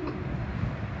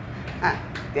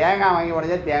 தேங்காய் வாங்கி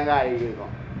உடனே தேங்காய்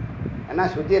அழுகியிருக்கும். ஏன்னா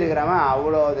சுற்றி இருக்கிறவன்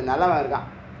அவ்வளோ இது நல்லவன் இருக்கான்.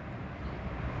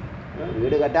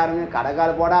 வீடு கட்ட ஆரம்பிச்சு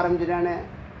கடைக்கால் போட ஆரம்பிச்சிட்டானு.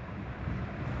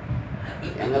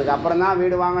 எங்களுக்கு அப்புறம் தான்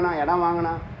வீடு வாங்கினோம், இடம்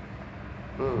வாங்கினோம்.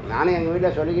 நானும் எங்கள்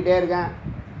வீட்டில் சொல்லிக்கிட்டே இருக்கேன்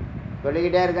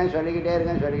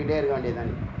இருக்க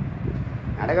வேண்டியதுதான்.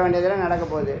 நடக்க வேண்டியதெல்லாம் நடக்க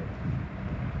போகுது.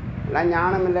 எல்லாம்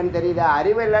ஞானம் இல்லைன்னு தெரியுதா,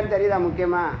 அறிவு இல்லைன்னு தெரியுதா?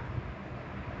 முக்கியமாக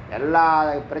எல்லா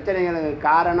பிரச்சனைகளுக்கு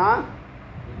காரணம்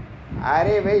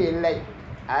அறிவு இல்லை.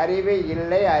 அறிவு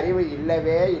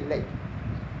இல்லவே இல்லை.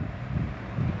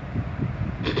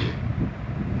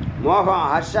 மோகம்,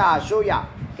 ஹர்ஷா, அசூயா,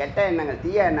 கெட்ட எண்ணங்கள்,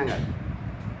 தீய எண்ணங்கள்.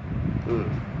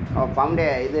 பவுண்டே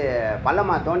இது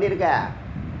பள்ளமா தோண்டியிருக்க,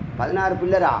 16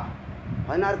 பில்லரா,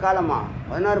 16 காலமா,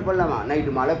 16 பள்ளமா,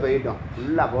 நைட்டு மழை பெய்யட்டும்,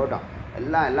 ஃபுல்லாக போட்டோம்,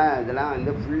 எல்லாம் இதெல்லாம்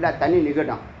வந்து ஃபுல்லாக தண்ணி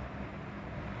நிற்கட்டும்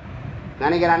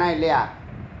நினைக்கிறானா இல்லையா?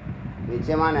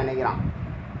 நிச்சயமாக நினைக்கிறான்.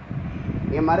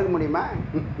 நீங்கள் மறுக்க முடியுமா?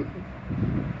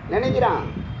 நினைக்கிறான்.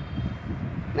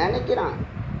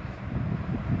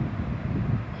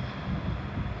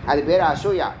 அது பேர்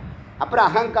அசூயா. அப்புறம்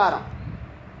அகங்காரம்.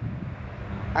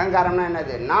 அகங்காரம்னா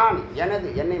என்னது? நான், எனது,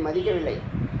 என்னை மதிக்கவில்லை,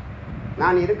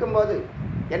 நான் இருக்கும்போது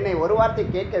என்னை ஒரு வார்த்தை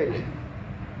கேட்கவில்லை,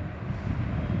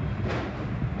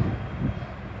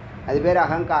 அது பேர்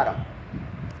அகங்காரம்.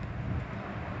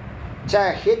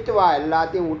 ஹித்வா,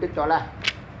 எல்லாத்தையும் விட்டு தொலை.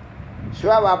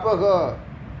 ஸ்வவபுகு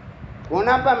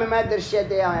குணப்பமிம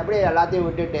திருஷ்யத்தை, அவன் எப்படி எல்லாத்தையும்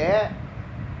விட்டுட்டு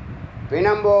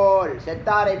பிணம்போல்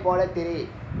செத்தாரை போல திரி.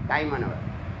 டைமனவர்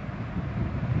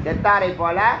செத்தாரை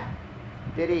போல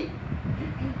திரி.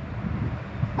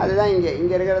 அதுதான் இங்கே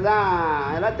இருக்கிறது தான்.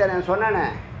 அதெல்லாம் தெரியும் சொன்னேனே,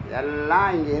 இதெல்லாம்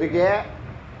இங்கே இருக்கு.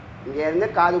 இங்கேருந்து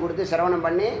காது கொடுத்து சிரவணம்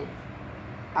பண்ணி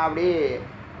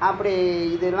அப்படி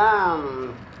இதெல்லாம்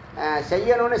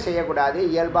செய்யணும்னு செய்யக்கூடாது,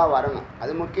 இயல்பாக வரணும்.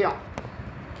 அது முக்கியம்.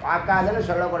 பார்க்காதன்னு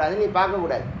சொல்லக்கூடாது, நீ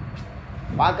பார்க்கக்கூடாது.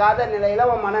 பார்க்காத நிலையில்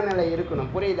உன் மனநிலை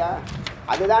இருக்கணும். புரியுதா?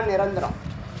 அதுதான் நிரந்தரம்.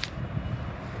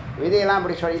 விதியெல்லாம்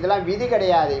இப்படி இதெல்லாம் விதி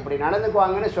கிடையாது, இப்படி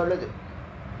நடந்துக்குவாங்கன்னு சொல்லுது.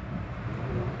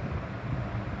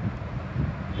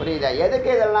 புரியுதா? எதுக்கு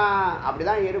இதெல்லாம்? அப்படி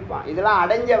தான் இருப்பான். இதெல்லாம்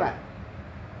அடைஞ்சவன்.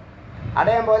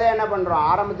 அடையும் போதே என்ன பண்ணுறோம்?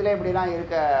 ஆரம்பத்திலே இப்படிலாம்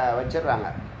இருக்க வச்சிடுறாங்க.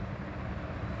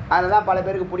 அதில் தான் பல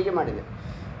பேருக்கு பிடிக்க மாட்டேங்குது.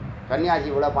 கன்னியாசி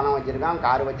இவ்வளோ பணம் வச்சுருக்கான்,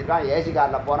 கார் வச்சுருக்கான், ஏசி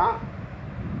காரில் போகிறான்,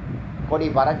 கொடி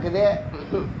பறக்குது,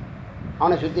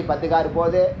 அவனை சுற்றி 10 கார்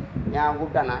போகுது. ஏன்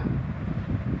கூப்பிட்டானா?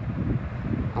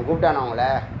 அவன் கூப்பிட்டானா அவங்கள?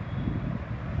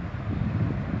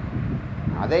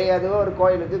 அது ஒரு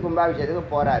கோயிலுக்கு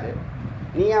கும்பாபிஷேகத்துக்கு போகிறாரு.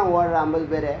 நீ ஏன் ஓடுற? 50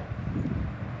 பேர்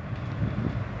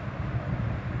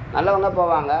நல்லவங்க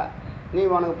போவாங்க, நீ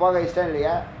உனக்கு போக இஷ்டம்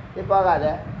இல்லையா? நீ போகாத,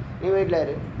 நீ வீட்டில்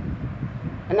இரு.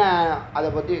 என்ன அதை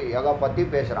பற்றி யோகா பற்றி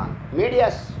பேசுகிறாங்க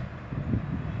மீடியாஸ்.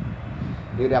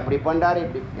 இவர் அப்படி பண்ணுறாரு,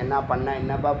 இப்படி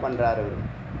என்னப்பா பண்ணுறாரு?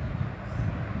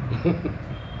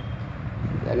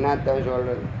 என்னத்த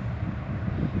சொல்கிறது?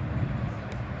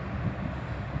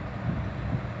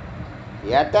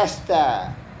 யதஸ்த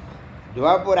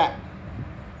துவபுர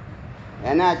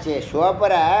என்னாச்சு?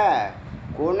 சுவப்புற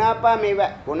குணப்பம் இவ.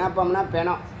 குணப்பம்னா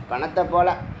பிணம், பணத்தை போல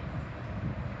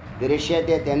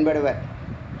திருஷ்யத்தை தென்படுவர்.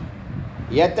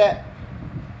 எத்த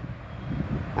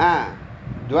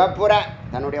துவப்புற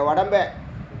தன்னுடைய உடம்பு,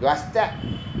 துவஸ்த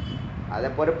அதை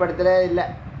பொருட்படுத்தலே இல்லை.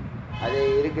 அது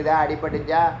இருக்குதா,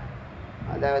 அடிபட்டுச்சா,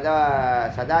 அதை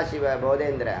சதாசிவ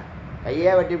போதேந்திர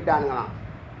கையே வெட்டி விட்டானுங்களாம்.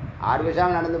 6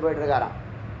 வருஷம் நடந்து போயிட்டுருக்காராம்.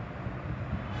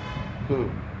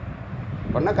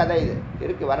 பொண்ண கதை இது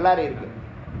இருக்குது, வரலாறு இருக்குது,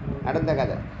 நடந்த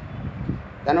கதை.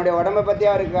 தன்னுடைய உடம்பை பற்றி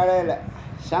அவருக்கு கதை இல்லை.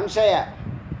 சம்சய,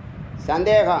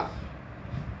 சந்தேகம்,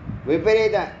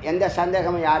 விபரீதம், எந்த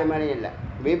சந்தேகமும் யாரு மேலேயும் இல்லை.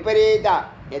 விபரீதா,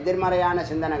 எதிர்மறையான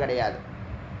சிந்தனை கிடையாது.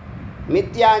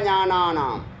 மித்யா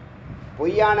ஞானானாம்,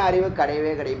 பொய்யான அறிவு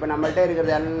கிடையவே கிடையாது. இப்போ நம்மள்கிட்ட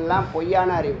இருக்கிறது எல்லாம் பொய்யான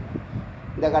அறிவு.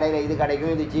 இந்த கடையில் இது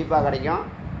கிடைக்கும், இது சீப்பாக கிடைக்கும்,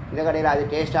 இந்த கடையில் அது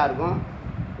டேஸ்ட்டாக இருக்கும்,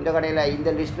 இந்த கடையில் இந்த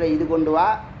லிஸ்ட்டில் இது கொண்டு வா,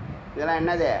 இதெல்லாம்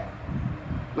என்னது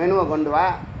மெனுவை கொண்டு வா,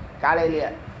 காலையிலேயே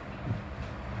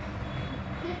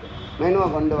மெனுவை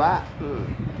கொண்டு வா.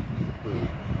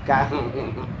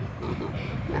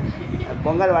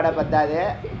 பொங்கல் வடை பத்தாது,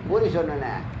 பூரி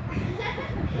சொன்னேன்.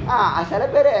 சில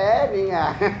பேர்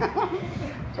நீங்கள்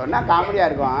சொன்னால் காமெடியாக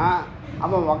இருக்கும்.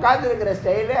 அவன் உக்காந்துருக்கிற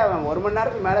ஸ்டைலு அவன் 1 மணி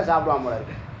நேரத்துக்கு மேலே சாப்பிடுவான் போல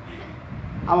இருக்கு.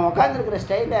 அவன் உக்காந்துருக்கிற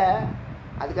ஸ்டைலை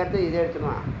அதுக்கடுத்து இதை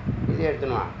எடுத்துனுவான், இதையும்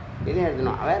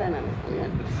எடுத்துனுவான், வேறு என்ன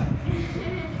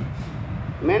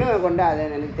மெனுவை கொண்டு அது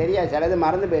எனக்கு தெரியாது, சிலது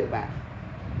மறந்து போயிருப்பேன்.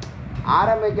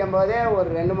 ஆரம்பிக்கும் போதே ஒரு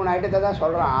 2-3 ஐட்டத்தை தான்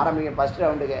சொல்கிறான். ஆரம்பிக்க ஃபஸ்ட்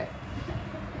ரவுண்டுக்கு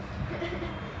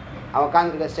அவன்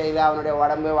உட்காந்துருக்க ஸ்டைலு, அவனுடைய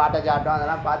உடம்பு, வாட்டச்சாட்டம்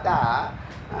அதெல்லாம் பார்த்தா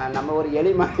நம்ம ஒரு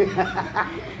எலி மாதிரி.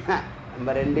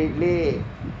 நம்ம 2 இட்லி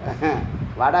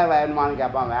வடை வேணுமான்னு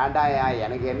கேட்பான். வேண்டாம்,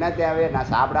 எனக்கு என்ன தேவையோ,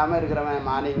 நான் சாப்பிடாமல் இருக்கிறவன்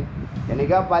மார்னிங்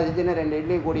என்றைக்கோ பசிச்சுன்னு 2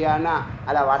 இட்லி கூடியான்னா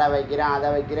அதில் வடை வைக்கிறேன், அதை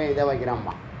வைக்கிறேன், இதை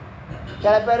வைக்கிறேன்ப்பா.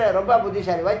 சில பேர் ரொம்ப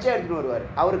புத்திசாலி வச்சு எடுத்துன்னு வருவார்,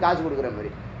 அவர் காசு கொடுக்குற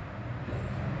மாதிரி.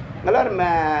 இதெல்லாம் ஒரு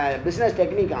பிஸ்னஸ்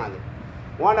டெக்னிக். அது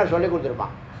ஓனர் சொல்லி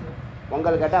கொடுத்துருப்பான்.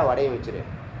 பொங்கல் கேட்டால் வடையும் வச்சுரு,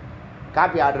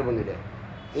 காப்பி ஆர்டர் பண்ணிவிடு.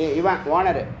 இவன்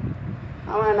ஓனரு,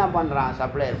 அவன் என்ன பண்ணுறான்,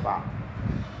 சப்ளை இருப்பான்.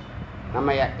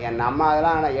 நம்ம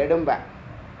அதெல்லாம் நான் எடும்பேன்,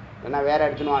 இல்லைன்னா வேறு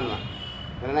எடுத்துன்னு வாங்குவேன்,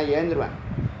 இல்லைன்னா ஏந்துருவேன்.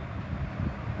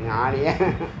 நானே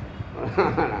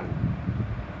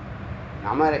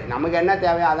நமக்கு என்ன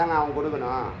தேவையோ அதாங்க அவன்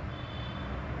கொடுக்கணும்.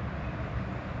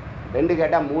 2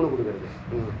 கேட்டால் 3 கொடுக்குறது.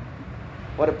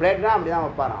 ஒரு பிளேட்னா அப்படி தான்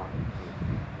வைப்பாரான்.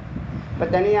 இப்போ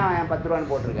தனியாக என் 10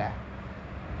 ரூபான்னு போட்டிருக்க.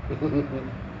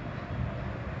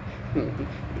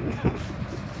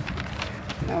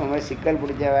 நம்ம சிக்கல்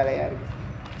பிடிச்ச வேலையாக இருக்குது.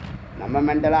 நம்ம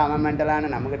மென்டலாக அவன்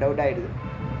மென்டலான்னு நமக்கு டவுட் ஆகிடுது.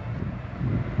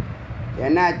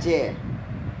 என்னாச்சு,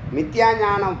 மித்யா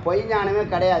ஞானம் பொய் ஞானமே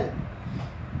கிடையாது.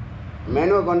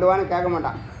 மெனுவை கொண்டு வான்னு கேட்க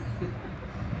மாட்டான்.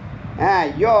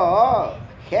 ஐயோ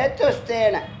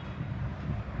ஹேத்துஸ்தேன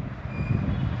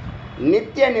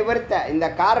நித்திய நிவர்த்த, இந்த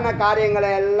காரண காரியங்களை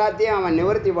எல்லாத்தையும் அவன்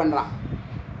நிவர்த்தி பண்ணுறான்.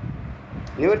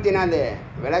 நிவர்த்தினா அது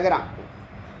விலகிறான்.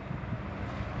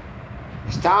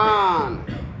 ஸ்தான்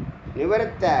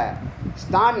நிவர்த்த,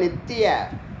 ஸ்தான் நித்திய,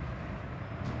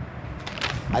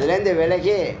 அதுலேருந்து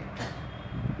விலகி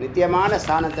நித்தியமான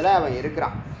ஸ்தானத்தில் அவன்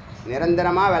இருக்கிறான்.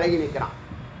 நிரந்தரமாக விலகி நிற்கிறான்.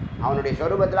 அவனுடைய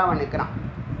சொரூபத்தில் அவன் நிற்கிறான்.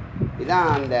 இதுதான்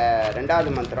அந்த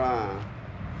 2வது மந்திரம்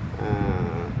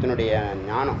தன்னுடைய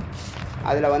ஞானம்.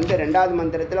 அதில் 2வது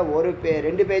மந்திரத்தில்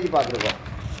 2 பேஜ் பார்த்துருக்கோம்.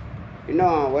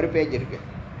 இன்னும் 1 பேஜ் இருக்குது,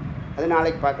 அது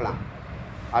நாளைக்கு பார்க்கலாம்.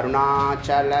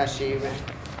 அருணாச்சல சிவ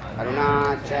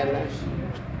அருணாச்சல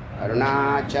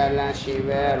அருணாச்சல சிவ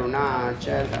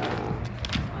அருணாச்சல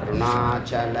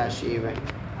அருணாச்சல சிவ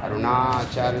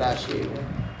அருணாச்சல சிவ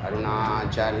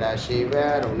அருணாச்சல சிவ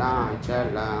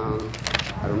அருணாச்சல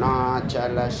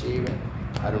அருணாச்சல சிவ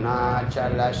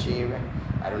அருணாச்சல சிவ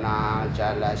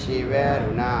அருணாச்சல சிவ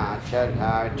அருணாச்சல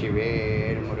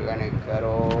சிவேர்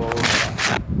முருகனுக்கரோ.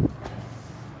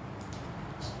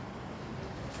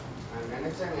 நான்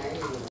நினச்சேங்க